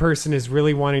one person is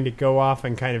really wanting to go off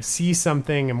and kind of see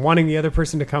something and wanting the other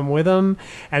person to come with them,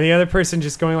 and the other person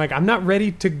just going like, I'm not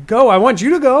ready to go. I want you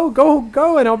to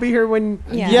go, and I'll be here when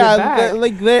you get back.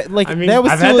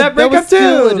 That was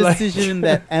still a decision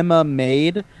that Emma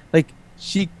made. Like,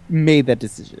 she made that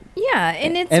decision. Yeah,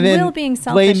 and it's Will being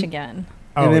selfish again.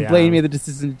 And then Blaine made the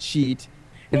decision to cheat.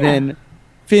 And then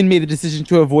Finn made the decision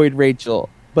to avoid Rachel.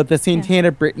 But the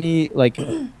Santana Brittany,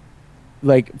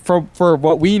 for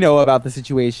what we know about the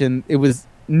situation, it was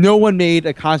no one made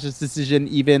a conscious decision,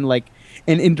 even like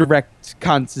an indirect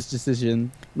conscious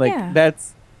decision.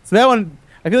 That's so that one.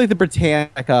 I feel like the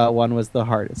Britannica one was the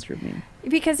hardest for me.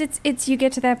 Because it's you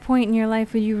get to that point in your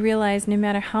life where you realize no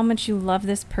matter how much you love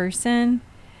this person,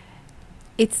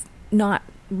 it's not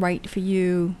right for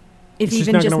you. If it's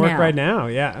even just not just going to work now. right now.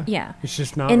 Yeah. Yeah. It's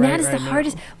just not and right that is right the now.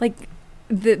 hardest, like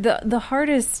the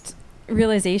hardest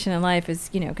realization in life is,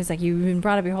 because like you've been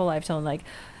brought up your whole life telling like,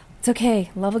 it's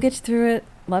okay, love will get you through it.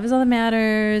 Love is all that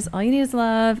matters. All you need is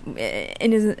love.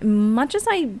 And as much as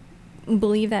I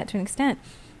believe that to an extent,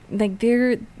 like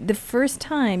the first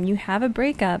time you have a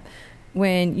breakup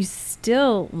when you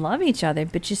still love each other,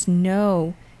 but just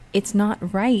know it's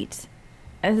not right.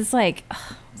 And it's like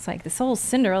this whole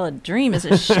Cinderella dream is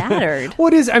just shattered. Well,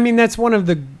 it is. I mean, that's one of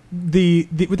the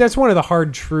that's one of the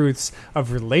hard truths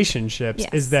of relationships.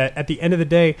 Yes. Is that at the end of the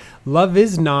day, love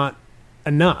is not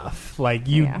enough. Like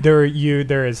there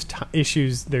is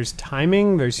issues. There's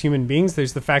timing. There's human beings.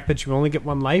 There's the fact that you only get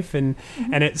one life, and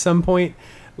at some point,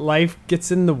 life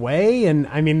gets in the way. And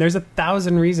I mean, there's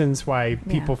 1,000 reasons why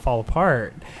people fall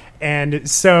apart. And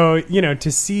so,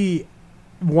 to see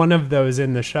one of those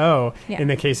in the show, in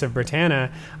the case of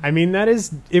Britannia, I mean,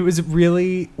 it was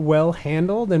really well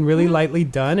handled and really lightly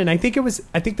done. And I think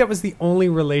that was the only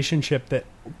relationship that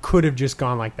could have just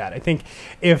gone like that. I think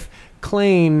if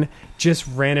Klaine just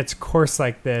ran its course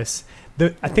like this,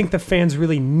 I think the fans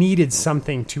really needed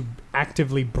something to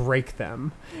actively break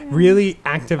them, really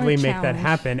actively make that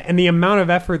happen. And the amount of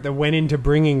effort that went into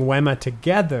bringing Wemma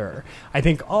together, I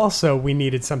think also we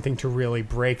needed something to really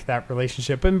break that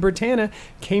relationship. And Britannia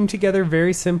came together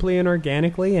very simply and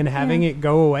organically, and having it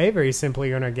go away very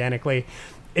simply and organically,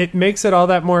 it makes it all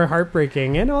that more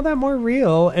heartbreaking and all that more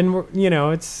real. And,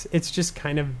 it's just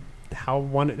kind of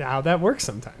how that works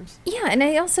sometimes. Yeah, and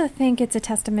I also think it's a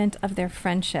testament of their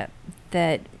friendship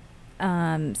that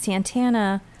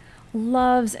Santana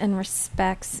loves and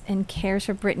respects and cares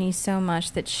for Brittany so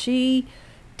much that she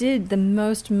did the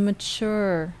most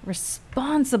mature,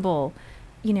 responsible,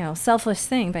 selfless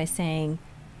thing by saying,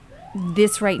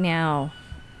 this right now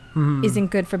isn't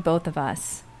good for both of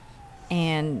us.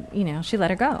 And, she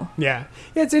let her go. Yeah,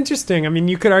 it's interesting. I mean,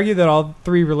 you could argue that all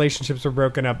 3 relationships were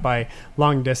broken up by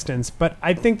long distance, but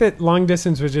I think that long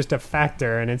distance was just a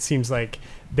factor, and it seems like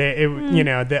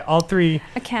that all 3...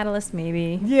 A catalyst,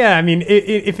 maybe. Yeah, I mean,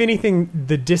 if anything,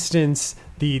 the distance,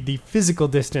 the physical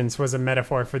distance was a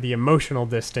metaphor for the emotional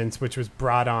distance, which was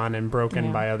brought on and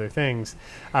broken by other things.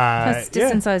 Plus,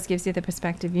 distance always gives you the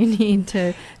perspective you need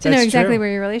to know exactly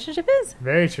where your relationship is.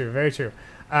 Very true, very true.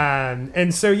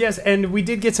 And so, yes, and we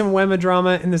did get some Wemma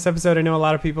drama in this episode. I know a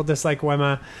lot of people dislike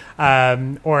Wemma,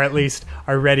 or at least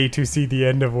are ready to see the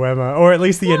end of Wemma, or at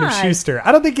least the end of Schuester.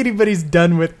 I don't think anybody's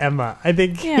done with Emma. I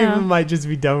think he might just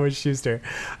be done with Schuester.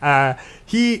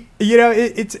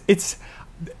 It's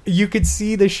you could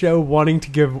see the show wanting to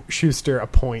give Schuester a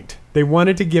point. They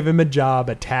wanted to give him a job,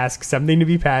 a task, something to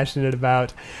be passionate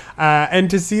about. And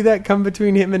to see that come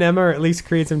between him and Emma, or at least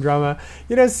create some drama,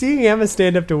 seeing Emma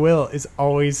stand up to Will is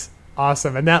always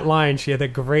awesome. And that line, she had a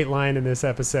great line in this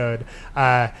episode.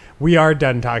 We are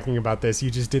done talking about this. You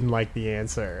just didn't like the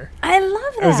answer. I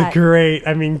love that.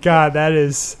 It was God, that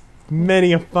is...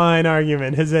 Many a fine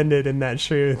argument has ended in that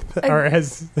truth, or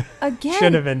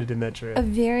should have ended in that truth. A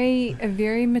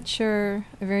very mature,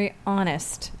 a very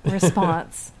honest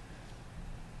response.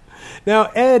 Now,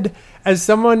 Ed, as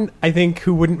someone I think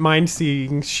who wouldn't mind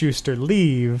seeing Schuester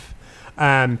leave,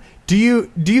 do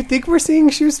you think we're seeing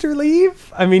Schuester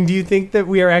leave? I mean, do you think that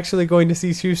we are actually going to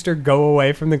see Schuester go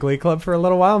away from the Glee Club for a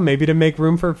little while, maybe to make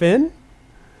room for Finn?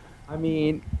 I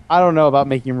mean, I don't know about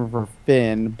making room for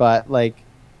Finn, but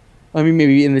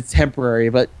maybe in the temporary,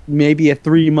 but maybe a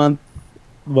 3 month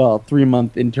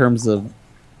in terms of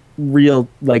real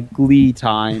Glee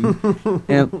time,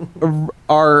 and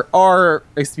our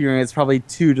experience probably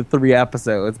 2 to 3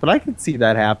 episodes. But I could see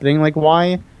that happening.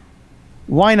 Why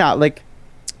not?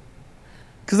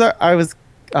 Because I was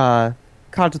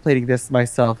contemplating this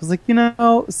myself. I was like,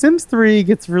 Sims 3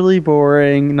 gets really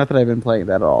boring. Not that I've been playing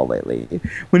that at all lately.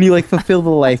 When you fulfill the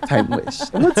lifetime wish,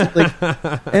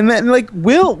 and then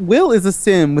Will is a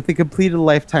sim with a completed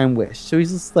lifetime wish. So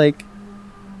he's just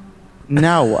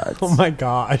now what? Oh my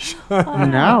gosh!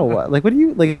 Now what? What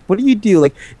do you do?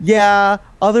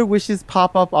 Other wishes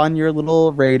pop up on your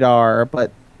little radar,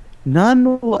 but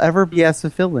none will ever be as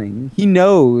fulfilling. He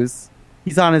knows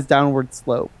he's on his downward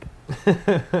slope.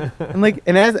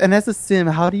 and as a sim,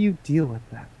 how do you deal with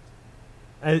that?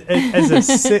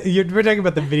 We're talking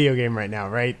about the video game right now,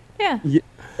 right? Yeah.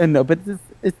 No, but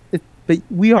but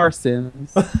we are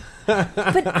Sims.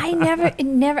 But I never.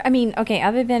 I mean, okay.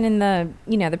 Other than in the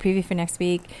the preview for next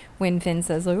week when Finn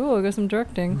says "Oh, I guess I'm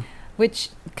directing," which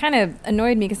kind of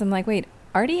annoyed me because I'm like, wait,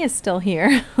 Artie is still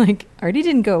here. Artie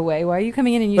didn't go away. Why are you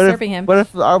coming in and usurping him? But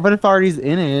if Artie's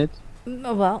in it?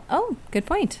 Well, good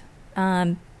point.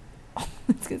 I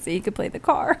was going to say he could play the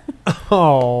car.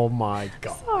 Oh, my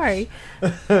God. Sorry.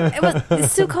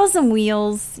 Sue calls them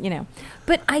wheels, you know.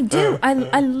 But I do.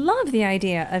 I love the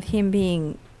idea of him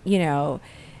being, you know,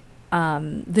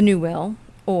 the new Will,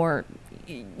 or,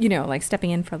 you know, like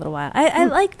stepping in for a little while. I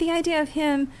like the idea of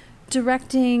him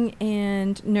directing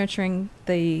and nurturing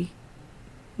the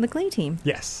Glee team.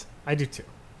 Yes, I do too.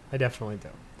 I definitely do.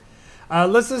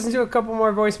 Let's listen to a couple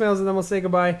more voicemails and then we'll say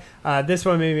goodbye. This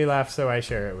one made me laugh, so I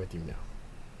share it with you now.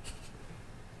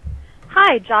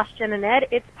 Hi, Josh, Jen, and Ed.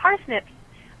 It's Parsnips,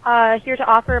 here to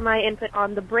offer my input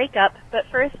on the breakup. But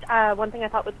first, one thing I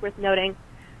thought was worth noting.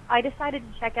 I decided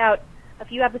to check out a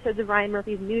few episodes of Ryan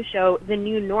Murphy's new show, The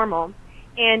New Normal.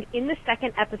 And in the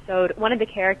second episode, one of the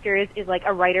characters is like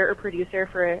a writer or producer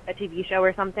for a TV show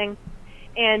or something.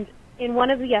 And in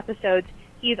one of the episodes,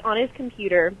 he's on his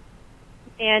computer,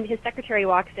 and his secretary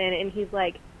walks in, and he's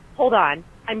like, "Hold on,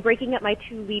 I'm breaking up my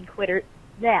two lead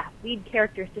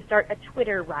characters to start a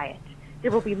Twitter riot.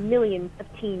 There will be millions of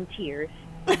teen tears."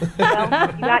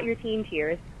 Well, you got your teen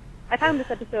tears. I found this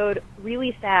episode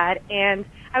really sad, and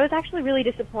I was actually really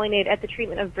disappointed at the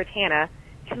treatment of Britannia,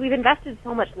 because we've invested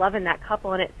so much love in that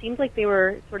couple, and it seems like they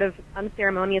were sort of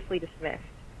unceremoniously dismissed.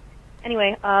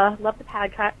 Anyway, love the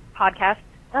podcast.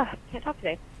 Can't talk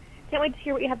today. Can't wait to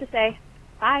hear what you have to say.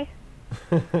 Bye.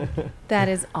 That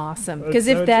is awesome. Because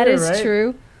if that is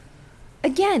true,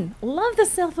 again, love the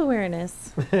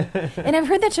self-awareness. And I've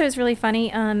heard that show is really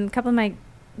funny. A couple of my,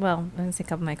 well, I'm going to say a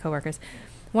couple of my coworkers.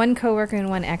 One coworker and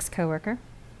one ex-coworker.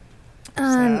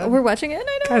 We're watching it, and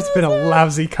I know. God, it's been a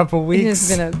lousy couple weeks.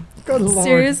 It's been Good Lord.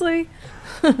 Seriously?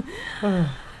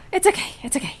 It's okay.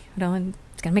 It's okay. It's going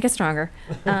to make it stronger.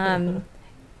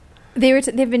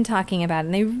 They've been talking about it,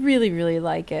 and they really, really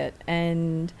like it.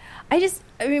 And I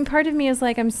mean, part of me is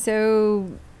like, I'm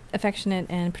so affectionate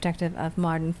and protective of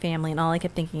Modern Family, and all I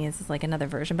kept thinking is like another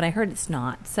version, but I heard it's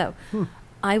not. So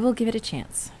I will give it a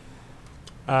chance.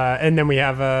 And then we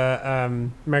have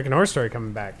American Horror Story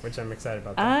coming back, which I'm excited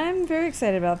about. I'm very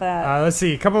excited about that. Let's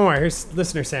see. A couple more. Here's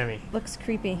listener Sammy. Looks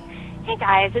creepy. Hey,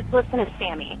 guys. It's listener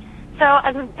Sammy. So,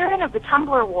 as a veteran of the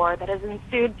Tumblr war that has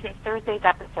ensued since Thursday's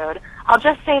episode, I'll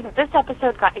just say that this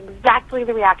episode got exactly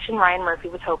the reaction Ryan Murphy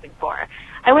was hoping for.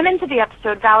 I went into the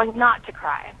episode vowing not to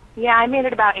cry. Yeah, I made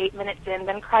it about 8 minutes in,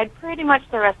 then cried pretty much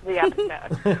the rest of the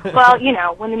episode. Well, you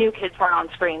know, when the new kids weren't on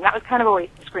screen. That was kind of a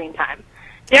waste of screen time.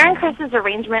 Darren Criss'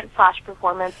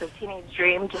 arrangement/performance of Teenage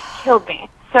Dream just killed me.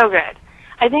 So good.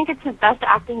 I think it's his best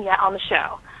acting yet on the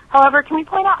show. However, can we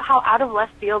point out how out of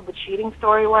left field the cheating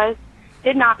story was?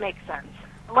 Did not make sense.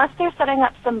 Unless they're setting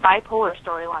up some bipolar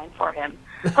storyline for him.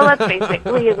 But let's face it,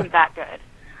 Glee isn't that good.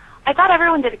 I thought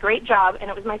everyone did a great job, and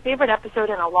it was my favorite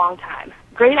episode in a long time.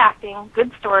 Great acting,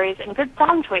 good stories, and good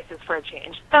song choices for a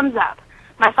change. Thumbs up.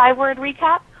 My 5-word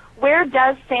recap: where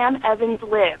does Sam Evans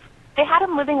live? They had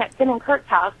him living at Finn and Kurt's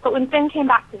house, but when Finn came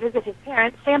back to visit his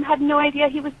parents, Sam had no idea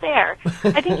he was there.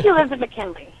 I think he lives at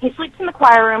McKinley. He sleeps in the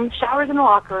choir room, showers in the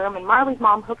locker room, and Marley's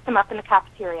mom hooks him up in the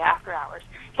cafeteria after hours.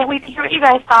 Can't wait to hear what you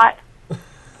guys thought.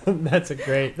 That's a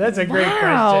great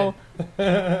question.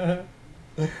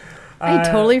 I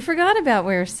totally forgot about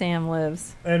where Sam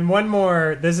lives. And one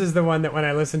more. This is the one that when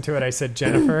I listened to it, I said,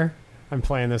 Jennifer, I'm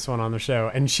playing this one on the show.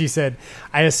 And she said,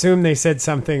 I assume they said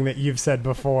something that you've said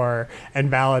before and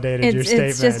validated your statement.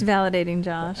 It's just validating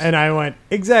Josh. And I went,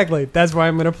 exactly. That's why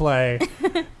I'm going to play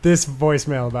this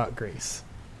voicemail about Grease.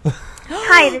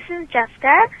 Hi, this is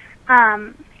Jessica.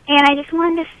 And I just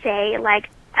wanted to say, like,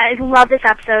 I love this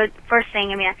episode, first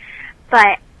thing,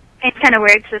 but it's kind of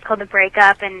weird because it's called The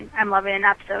Breakup, and I'm loving an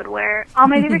episode where all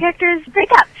my favorite characters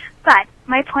break up. But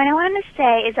my point I wanted to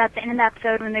say is at the end of the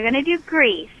episode when they're going to do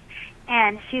Grease,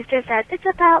 and Schuster says, it's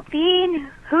about being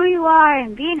who you are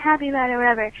and being happy about it or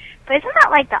whatever. But isn't that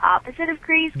like the opposite of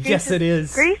Grease? Yes, it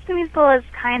is. Grease the musical is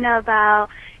kind of about,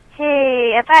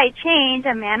 hey, if I change,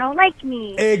 a man will like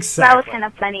me. Exactly. That was kind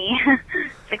of funny.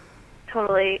 It's like,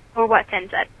 totally, or what Finn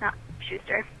said, not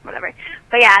Schuster, whatever.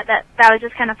 But yeah, that was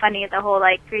just kind of funny, the whole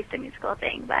like Grease the musical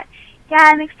thing. But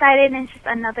yeah, I'm excited, and it's just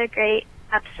another great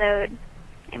episode.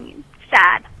 I mean,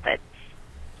 sad, but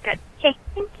good. Okay,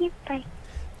 thank you. Bye.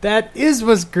 That is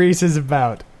what Grease is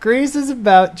about. Grease is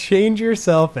about change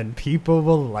yourself and people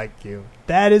will like you.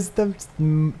 That is the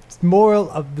moral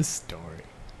of the story.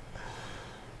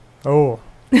 Oh.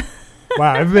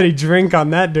 Wow, everybody drink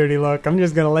on that dirty look. I'm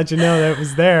just going to let you know that it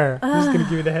was there. I'm just going to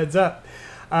give you the heads up.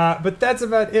 But that's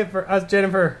about it for us,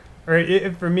 Jennifer. Or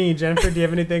it for me. Jennifer, do you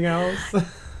have anything else?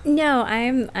 No,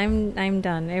 I'm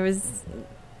done. I was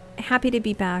happy to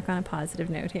be back on a positive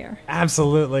note here.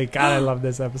 Absolutely. God, I love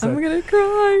this episode. I'm going to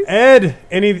cry. Ed,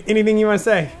 anything you want to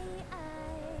say?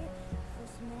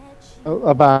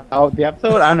 About the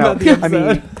episode? I don't know. I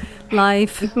mean,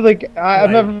 life. This is like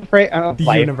I'm never afraid.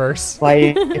 The universe.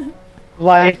 Life,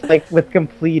 like with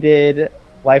completed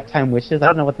lifetime wishes. I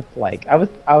don't know what that's like. I was.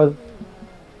 I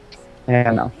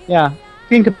don't know. Yeah.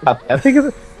 Think about that.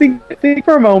 Think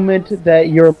for a moment that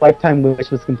your lifetime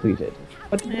wish was completed.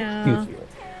 What do you do?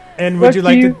 And Would you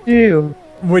like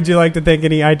to thank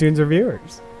any iTunes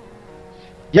reviewers?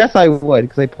 Yes, I would,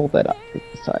 because I pulled that up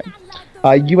this time.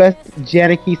 US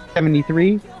Janicky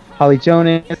 73, Holly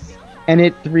Jonas,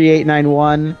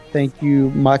 Enit3891. Thank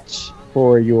you much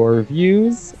for your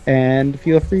reviews, and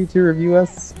feel free to review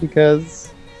us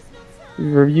because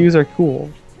reviews are cool.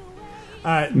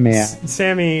 Man.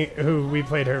 Sammy, who we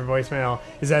played her voicemail,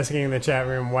 is asking in the chat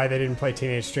room why they didn't play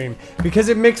Teenage Dream. Because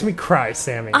it makes me cry,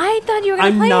 Sammy. I thought you were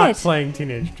going to play it. I'm not playing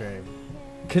Teenage Dream.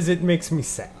 Because it makes me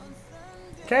sad.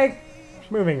 Okay?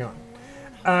 Moving on.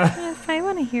 If I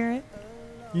want to hear it.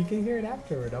 You can hear it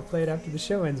afterward. I'll play it after the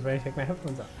show ends when I take my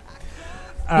headphones off.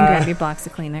 And grab your box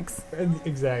of Kleenex.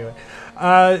 Exactly.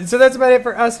 So that's about it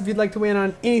for us. If you'd like to weigh in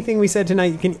on anything we said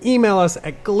tonight, you can email us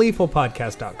at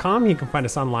gleefulpodcast.com. You can find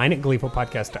us online at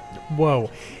gleefulpodcast.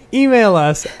 Email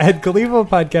us at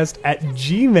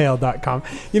gleefulpodcast@gmail.com.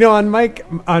 You know, on Mike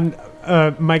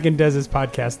and Dez's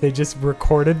podcast, they just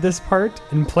recorded this part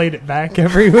and played it back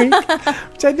every week,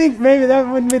 which I think maybe that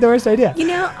wouldn't be the worst idea. You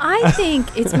know, I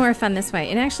think it's more fun this way.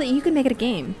 And actually, you can make it a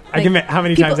game. I can how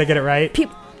many times I get it right?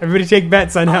 Everybody take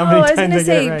bets on how many times I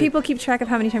get it right. People keep track of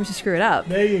how many times you screw it up.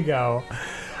 There you go.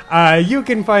 You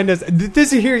can find us.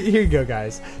 Here you go,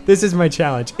 guys. This is my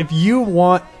challenge. If you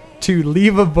want to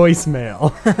leave a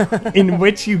voicemail in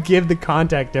which you give the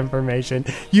contact information,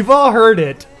 you've all heard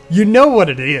it. You know what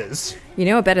it is. You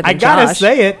know it better than I gotta Josh.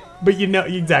 say it, but you know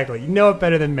exactly. You know it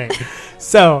better than me.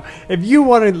 So if you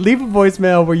want to leave a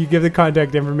voicemail where you give the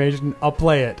contact information, I'll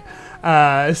play it. We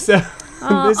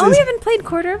haven't played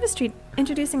Quarter of a Street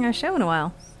introducing our show in a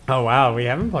while. Oh, wow. We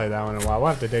haven't played that one in a while. We'll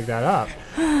have to dig that up.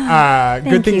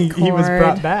 Good thing he was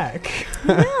brought back.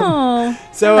 No.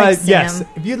 So, Sam. yes,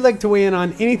 if you'd like to weigh in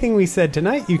on anything we said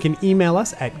tonight, you can email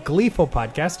us at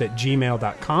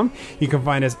gleefulpodcast@gmail.com. You can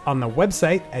find us on the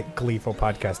website at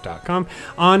gleefulpodcast.com.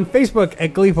 On Facebook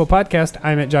at Gleeful Podcast.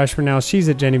 I'm at Josh Purnell. She's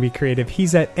at Jenny B. Creative.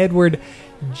 He's at Edward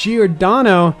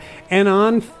Giordano. And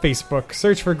on Facebook,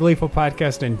 search for Gleeful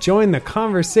Podcast and join the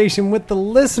conversation with the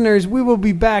listeners. We will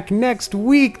be back next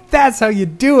week. That's how you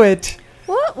do it.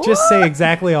 What? Just say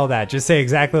exactly all that. Just say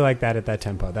exactly like that at that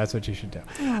tempo. That's what you should do.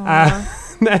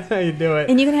 That's how you do it.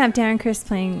 And you can have Darren Criss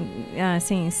singing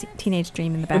Teenage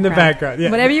Dream in the background. In the background,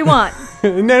 yeah. Whatever you want.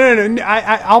 No.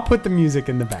 I'll put the music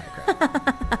in the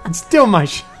background. It's still my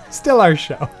show. Still our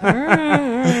show.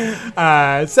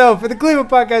 So for the Gleeful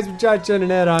Podcast with Josh, Jen,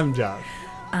 and Ed, I'm Josh.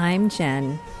 I'm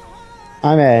Jen.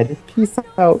 I'm Ed. Peace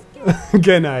out.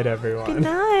 Good night, everyone. Good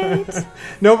night.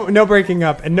 No breaking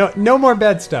up, and no more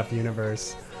bad stuff,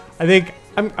 universe. I think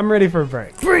I'm ready for a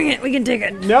break. Bring it. We can take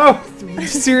it. No,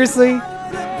 seriously,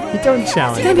 you don't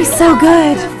challenge. It's gonna be so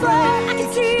good. I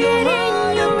can see it in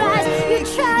your eyes. You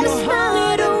try to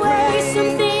smile it away.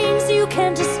 Some things you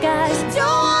can't disguise. Don't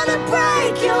wanna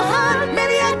break your heart.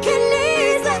 Maybe I can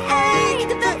ease the ache.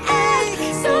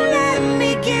 So let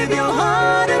me give your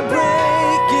heart a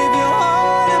break. Give your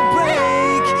heart a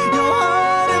break. Your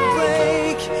heart a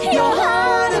break. Your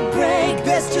heart a break.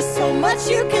 There's just so much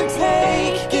you can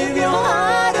take.